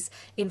authorities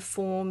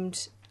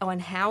informed,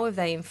 and how have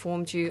they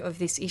informed you of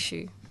this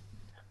issue?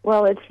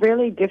 Well, it's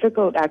really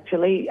difficult,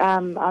 actually.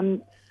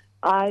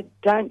 I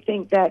don't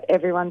think that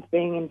everyone's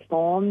being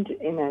informed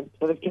in a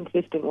sort of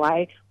consistent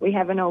way. We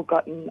haven't all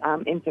gotten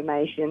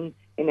information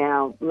in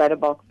our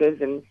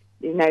letterboxes, and,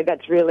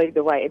 that's really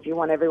the way. If you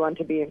want everyone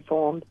to be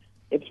informed,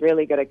 it's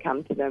really got to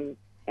come to them.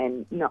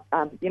 And, not,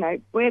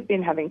 we've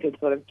been having to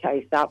sort of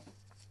chase up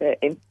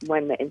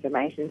when the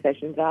information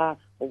sessions are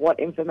or what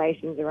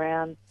information's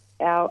around.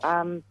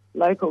 Our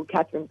local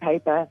Katherine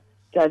paper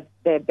does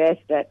their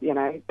best at,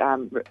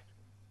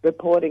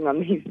 reporting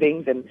on these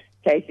things and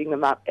chasing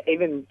them up,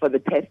 even for the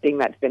testing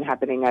that's been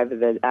happening over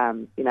the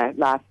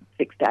last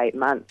 6 to 8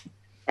 months.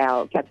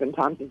 Our Katherine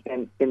Times has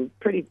been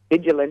pretty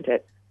vigilant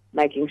at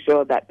making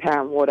sure that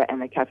Power and Water and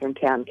the Katherine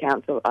Town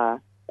Council are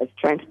as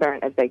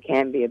transparent as they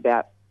can be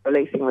about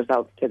releasing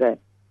results to the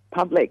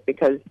public,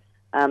 because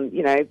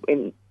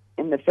in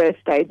the first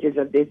stages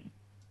of this,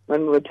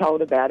 when we were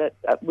told about it,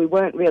 we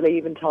weren't really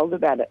even told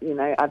about it.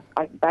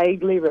 I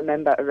vaguely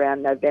remember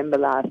around November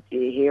last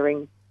year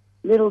hearing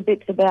little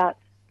bits about,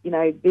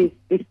 this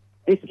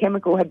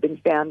chemical had been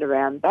found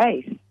around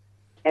base.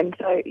 And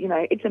so,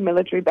 it's a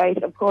military base.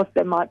 Of course,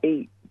 there might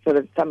be sort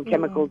of some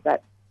chemicals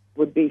that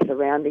would be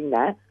surrounding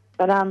that.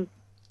 But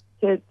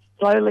to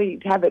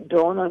slowly have it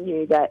dawn on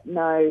you that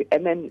no,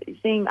 and then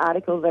seeing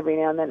articles every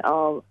now and then,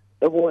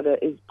 the water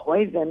is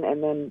poison,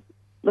 and then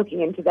looking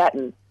into that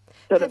and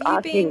sort of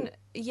asking...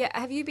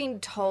 Have you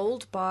been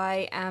told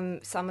by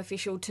some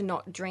official to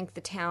not drink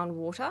the town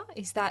water?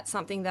 Is that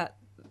something that...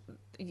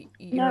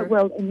 No,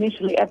 well,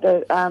 initially at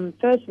the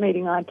first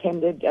meeting I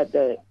attended at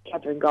the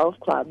Katherine Golf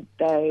Club,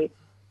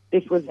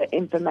 this was an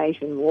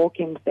information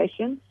walk-in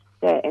session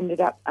that ended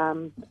up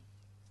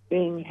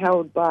being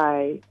held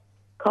by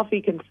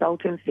Coffee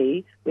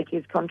Consultancy, which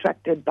is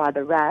contracted by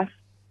the RAF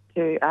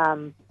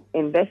to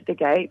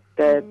investigate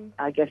the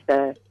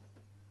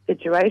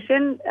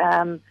situation.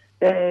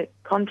 The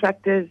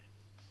contractors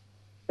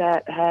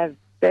that have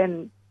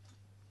been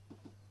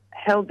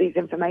held these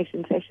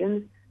information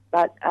sessions,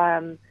 but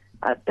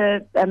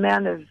the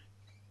amount of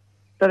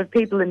sort of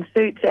people in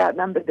suits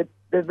outnumbered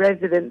the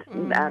residents.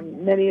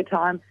 Many a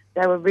time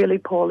they were really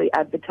poorly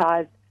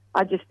advertised.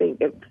 I just think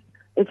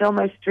it's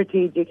almost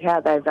strategic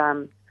how they've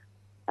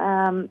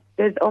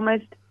there's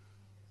almost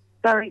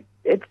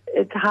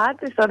it's hard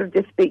to sort of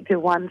just speak to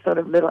one sort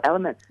of little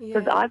element,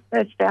 because I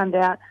first found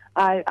out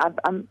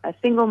I'm a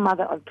single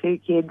mother of 2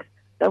 kids,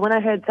 so when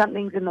I heard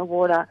something's in the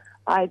water,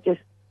 I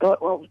just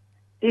thought, well,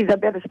 geez, I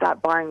better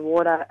start buying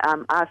water.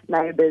 Asked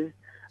neighbours,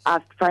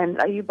 asked friends,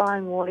 are you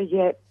buying water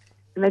yet?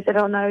 And they said,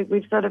 oh no,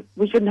 we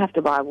shouldn't have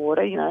to buy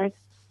water,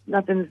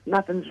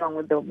 nothing's wrong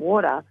with the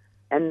water.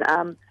 And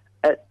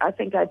I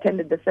think I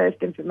attended the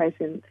second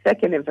information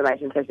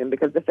session,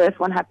 because the first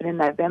one happened in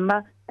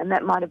November, and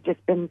that might have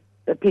just been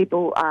the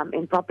people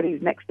in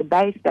properties next to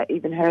base that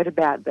even heard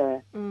about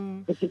the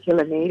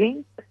particular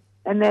meeting.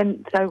 And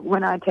then, so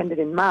when I attended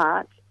in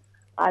March,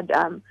 I'd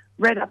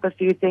read up a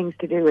few things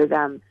to do with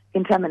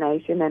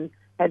contamination and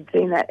had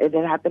seen that it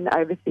had happened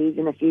overseas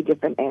in a few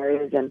different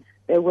areas, and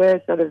there were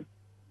sort of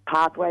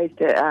pathways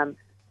to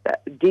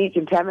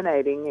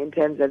decontaminating in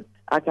terms of,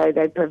 okay,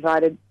 they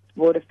provided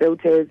water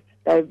filters,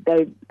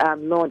 they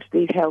launched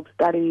these health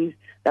studies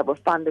that were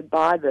funded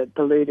by the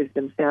polluters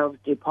themselves,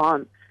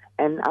 DuPont,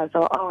 and I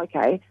thought, oh,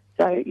 okay,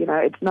 so, you know,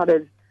 it's not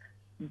as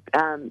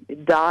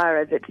dire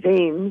as it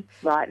seems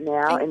right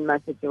now in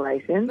most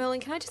situations.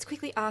 Merlin, can I just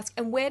quickly ask,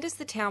 and where does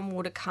the town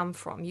water come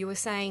from? You were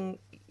saying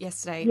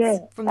yesterday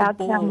it's from our the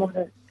bore. town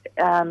water,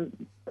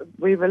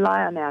 we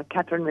rely on our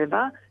Catherine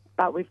River,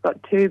 but we've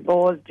got 2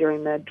 bores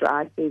during the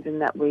dry season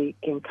that we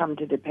can come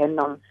to depend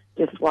on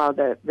just while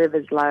the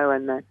river's low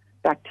and the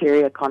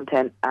bacteria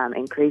content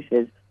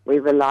increases. We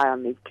rely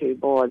on these 2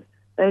 bores.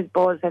 Those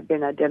bores have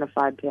been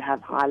identified to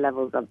have high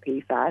levels of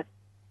PFAS,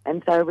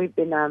 and so we've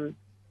been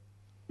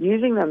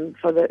using them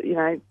for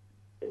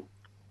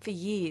for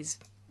years.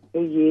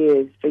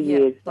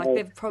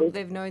 Like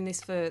they've known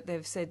this for,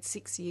 they've said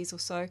 6 years or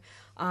so,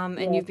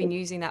 and you've been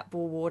using that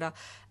bore water.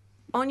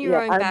 On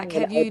your own back,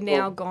 have you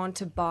now gone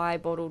to buy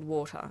bottled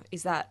water?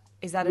 Is that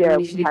an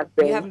initiative?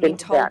 You haven't been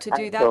told to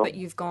do that, but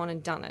you've gone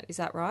and done it. Is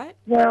that right?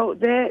 Well,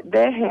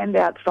 their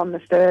handouts from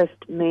the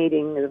first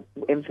meeting, the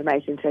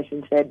information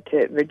session, said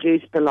to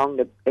reduce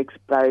prolonged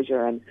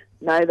exposure, and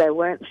no, they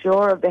weren't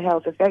sure of the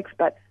health effects,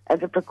 but as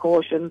a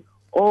precaution,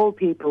 all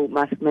people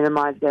must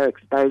minimise their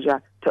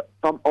exposure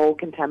from all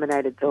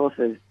contaminated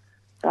sources.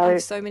 I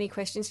have so many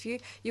questions for you.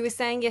 You were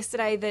saying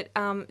yesterday that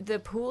the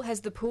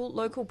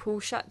local pool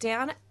shut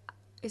down.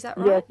 Is that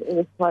right? Yes, it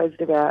was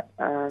closed about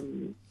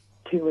 2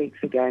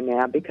 weeks ago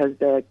now because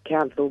the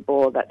council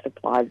board that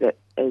supplies it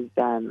is,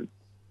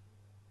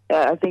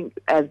 I think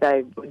as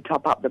they would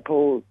top up the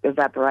pool,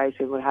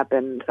 evaporation would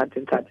happen, such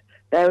and such.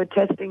 They were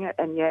testing it,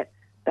 and yet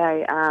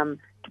they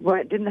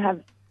didn't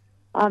have,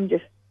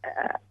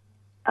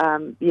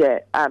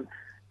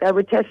 they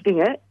were testing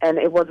it, and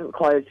it wasn't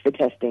closed for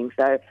testing.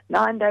 So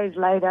 9 days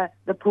later,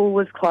 the pool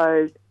was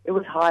closed. It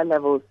was high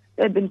levels.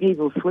 There had been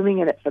people swimming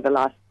in it for the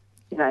last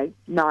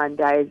 9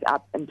 days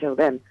up until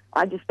then.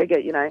 I just figure,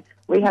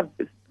 we have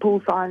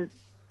pool signs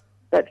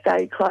that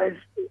say closed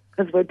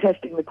because we're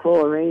testing the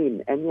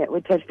chlorine, and yet we're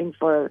testing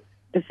for a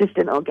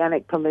persistent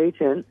organic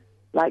pollutant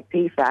like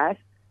PFAS.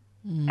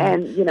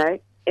 And,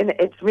 and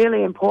it's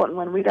really important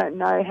when we don't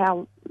know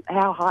how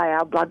high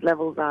our blood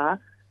levels are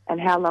and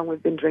how long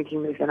we've been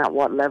drinking this and at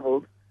what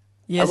levels.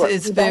 Yes,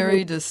 it's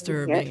very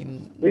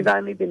disturbing. We've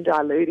only been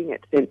diluting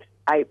it since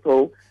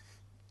April.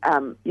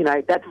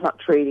 That's not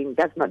treating,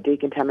 that's not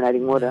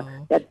decontaminating water.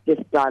 No. That's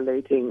just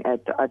diluting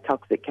a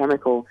toxic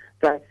chemical.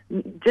 So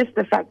just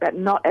the fact that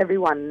not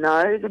everyone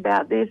knows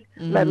about this,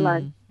 let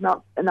alone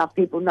not enough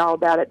people know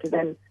about it to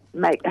then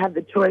have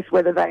the choice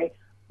whether they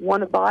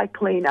want to buy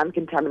clean,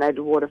 uncontaminated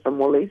water from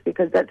Woolies,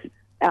 because that's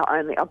our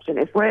only option.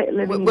 If we're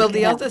living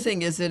the other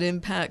thing is it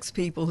impacts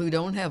people who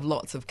don't have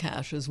lots of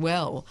cash as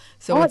well.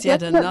 So it's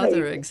yet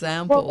another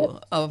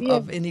example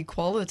of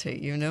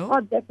inequality, Oh,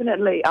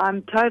 definitely.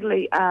 I'm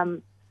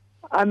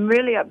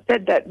really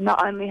upset that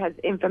not only has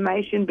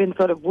information been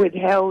sort of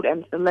withheld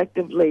and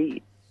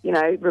selectively,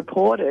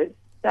 reported,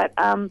 that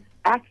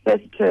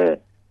access to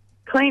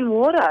clean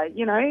water,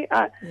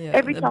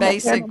 every time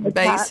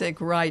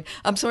basic right.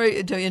 I'm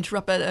sorry to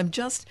interrupt, but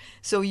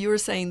so you were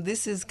saying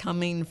this is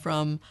coming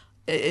from,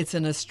 it's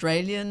an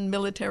Australian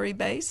military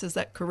base, is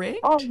that correct?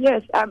 Oh,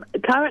 yes.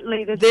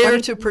 Currently, there's there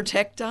to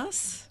protect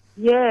us?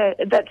 Yeah,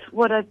 that's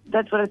what I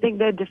think,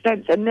 their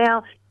defence. And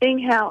now, seeing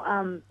how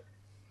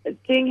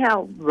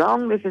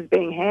wrong this is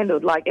being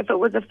handled, like if it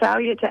was a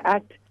failure to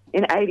act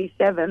in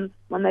 87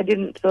 when they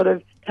didn't sort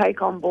of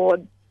take on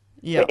board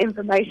the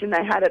information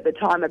they had at the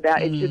time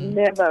about it should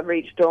never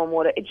reach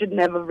stormwater, it should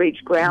never reach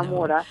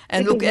groundwater. No.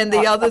 And look, and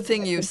the other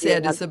thing you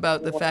said is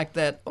about the fact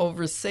that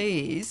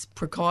overseas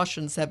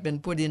precautions have been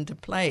put into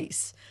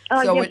place.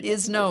 It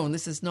is known,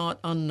 this is not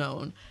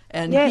unknown.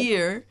 And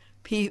here,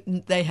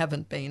 they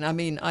haven't been. I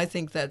mean, I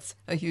think that's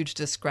a huge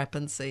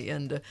discrepancy,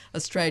 and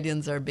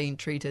Australians are being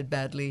treated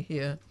badly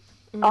here.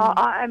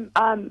 I'm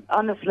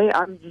honestly,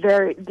 I'm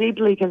very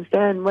deeply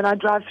concerned when I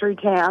drive through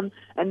town,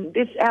 and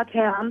our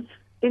town,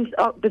 since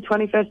the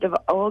 21st of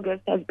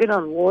August, has been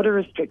on water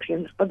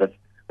restrictions.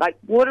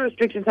 Water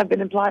restrictions have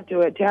been applied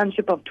to a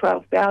township of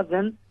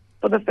 12,000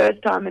 for the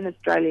first time in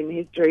Australian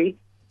history,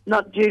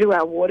 not due to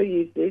our water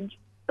usage,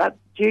 but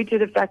due to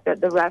the fact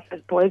that the RAF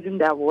has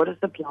poisoned our water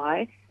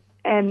supply.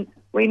 And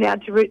we now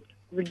to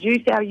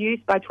reduce our use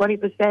by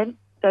 20%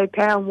 so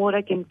Power and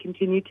Water can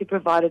continue to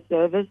provide a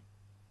service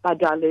by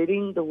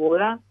diluting the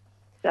water.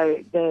 So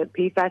the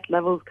PFAS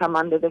levels come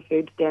under the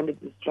Food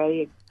Standards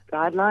Australia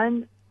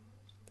guidelines.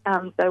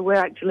 So we're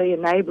actually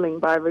enabling,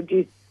 by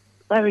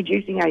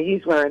reducing our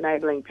use, we're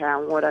enabling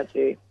Power and Water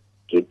to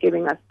keep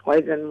giving us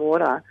poison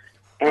water.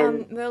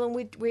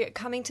 Merlin, we're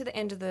coming to the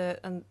end of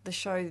the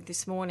show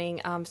this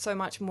morning. So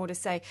much more to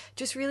say.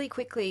 Just really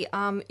quickly,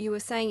 you were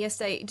saying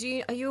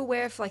yesterday. Are you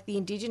aware if like the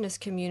Indigenous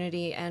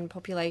community and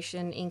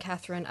population in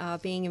Katherine are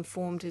being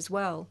informed as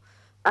well?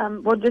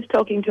 Well, just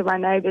talking to my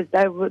neighbours,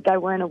 they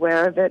weren't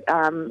aware of it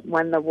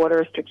when the water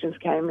restrictions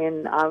came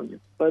in. I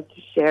was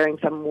sharing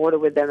some water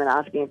with them and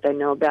asking if they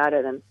knew about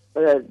it and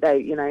whether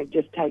they,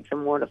 just take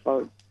some water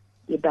for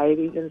your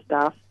babies and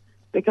stuff.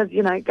 Because,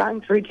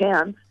 going through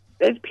town,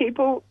 there's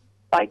people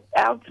like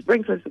our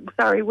sprinklers.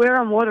 Sorry, we're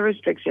on water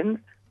restrictions,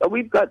 but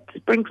we've got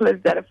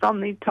sprinklers that are from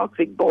these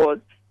toxic bores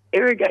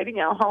irrigating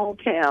our whole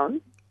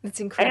town. It's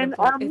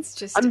incredible. And, it's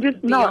just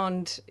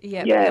beyond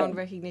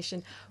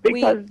recognition.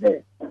 Because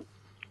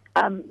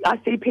I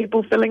see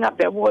people filling up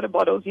their water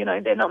bottles.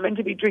 They're not meant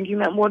to be drinking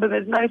that water.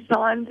 There's no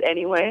signs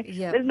anywhere.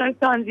 Yep. There's no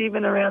signs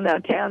even around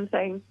our town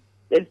saying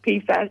there's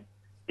PFAS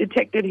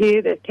detected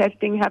here, there's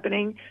testing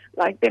happening.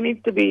 Like, there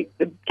needs to be,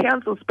 the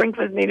council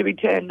sprinklers need to be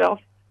turned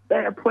off. They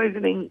are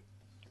poisoning.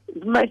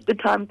 Most of the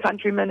time,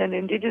 countrymen and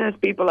Indigenous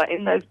people are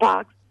in those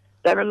parks.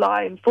 They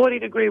rely in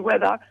 40-degree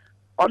weather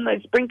on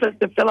those sprinklers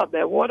to fill up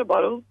their water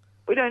bottles.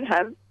 We don't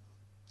have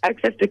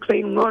access to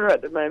clean water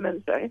at the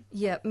moment, so.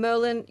 Yeah,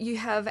 Merlin, you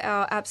have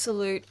our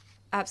absolute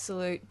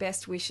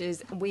best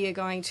wishes. We are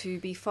going to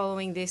be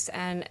following this,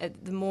 and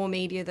the more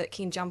media that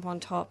can jump on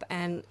top,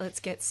 and let's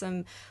get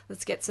some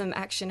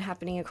action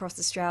happening across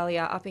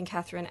Australia, up in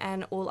Katherine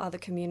and all other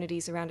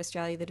communities around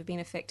Australia that have been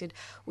affected.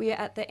 We are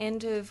at the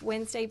end of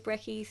Wednesday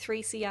Brekkie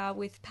 3CR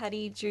with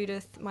Paddy,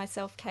 Judith,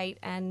 myself, Kate,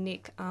 and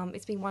Nick.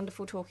 It's been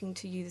wonderful talking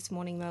to you this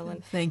morning,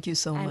 Merlin. Thank you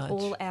so much.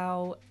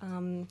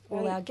 And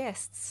all our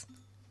guests.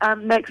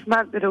 Next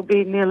month it'll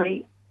be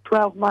nearly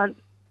 12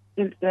 months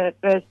since the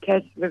first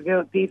test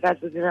revealed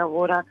PFAS was in our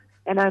water,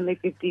 and only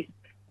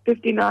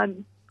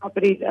 59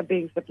 properties are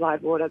being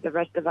supplied water. The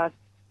rest of us,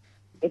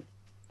 it's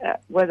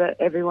whether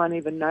everyone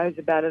even knows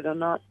about it or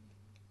not.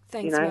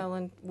 Thanks,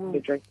 Merlin. We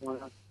drink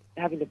water,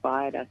 having to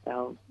buy it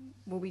ourselves.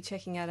 We'll be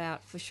checking that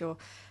out for sure.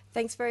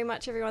 Thanks very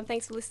much, everyone.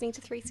 Thanks for listening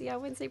to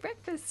 3CR Wednesday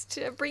Breakfast.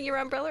 Bring your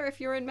umbrella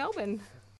if you're in Melbourne.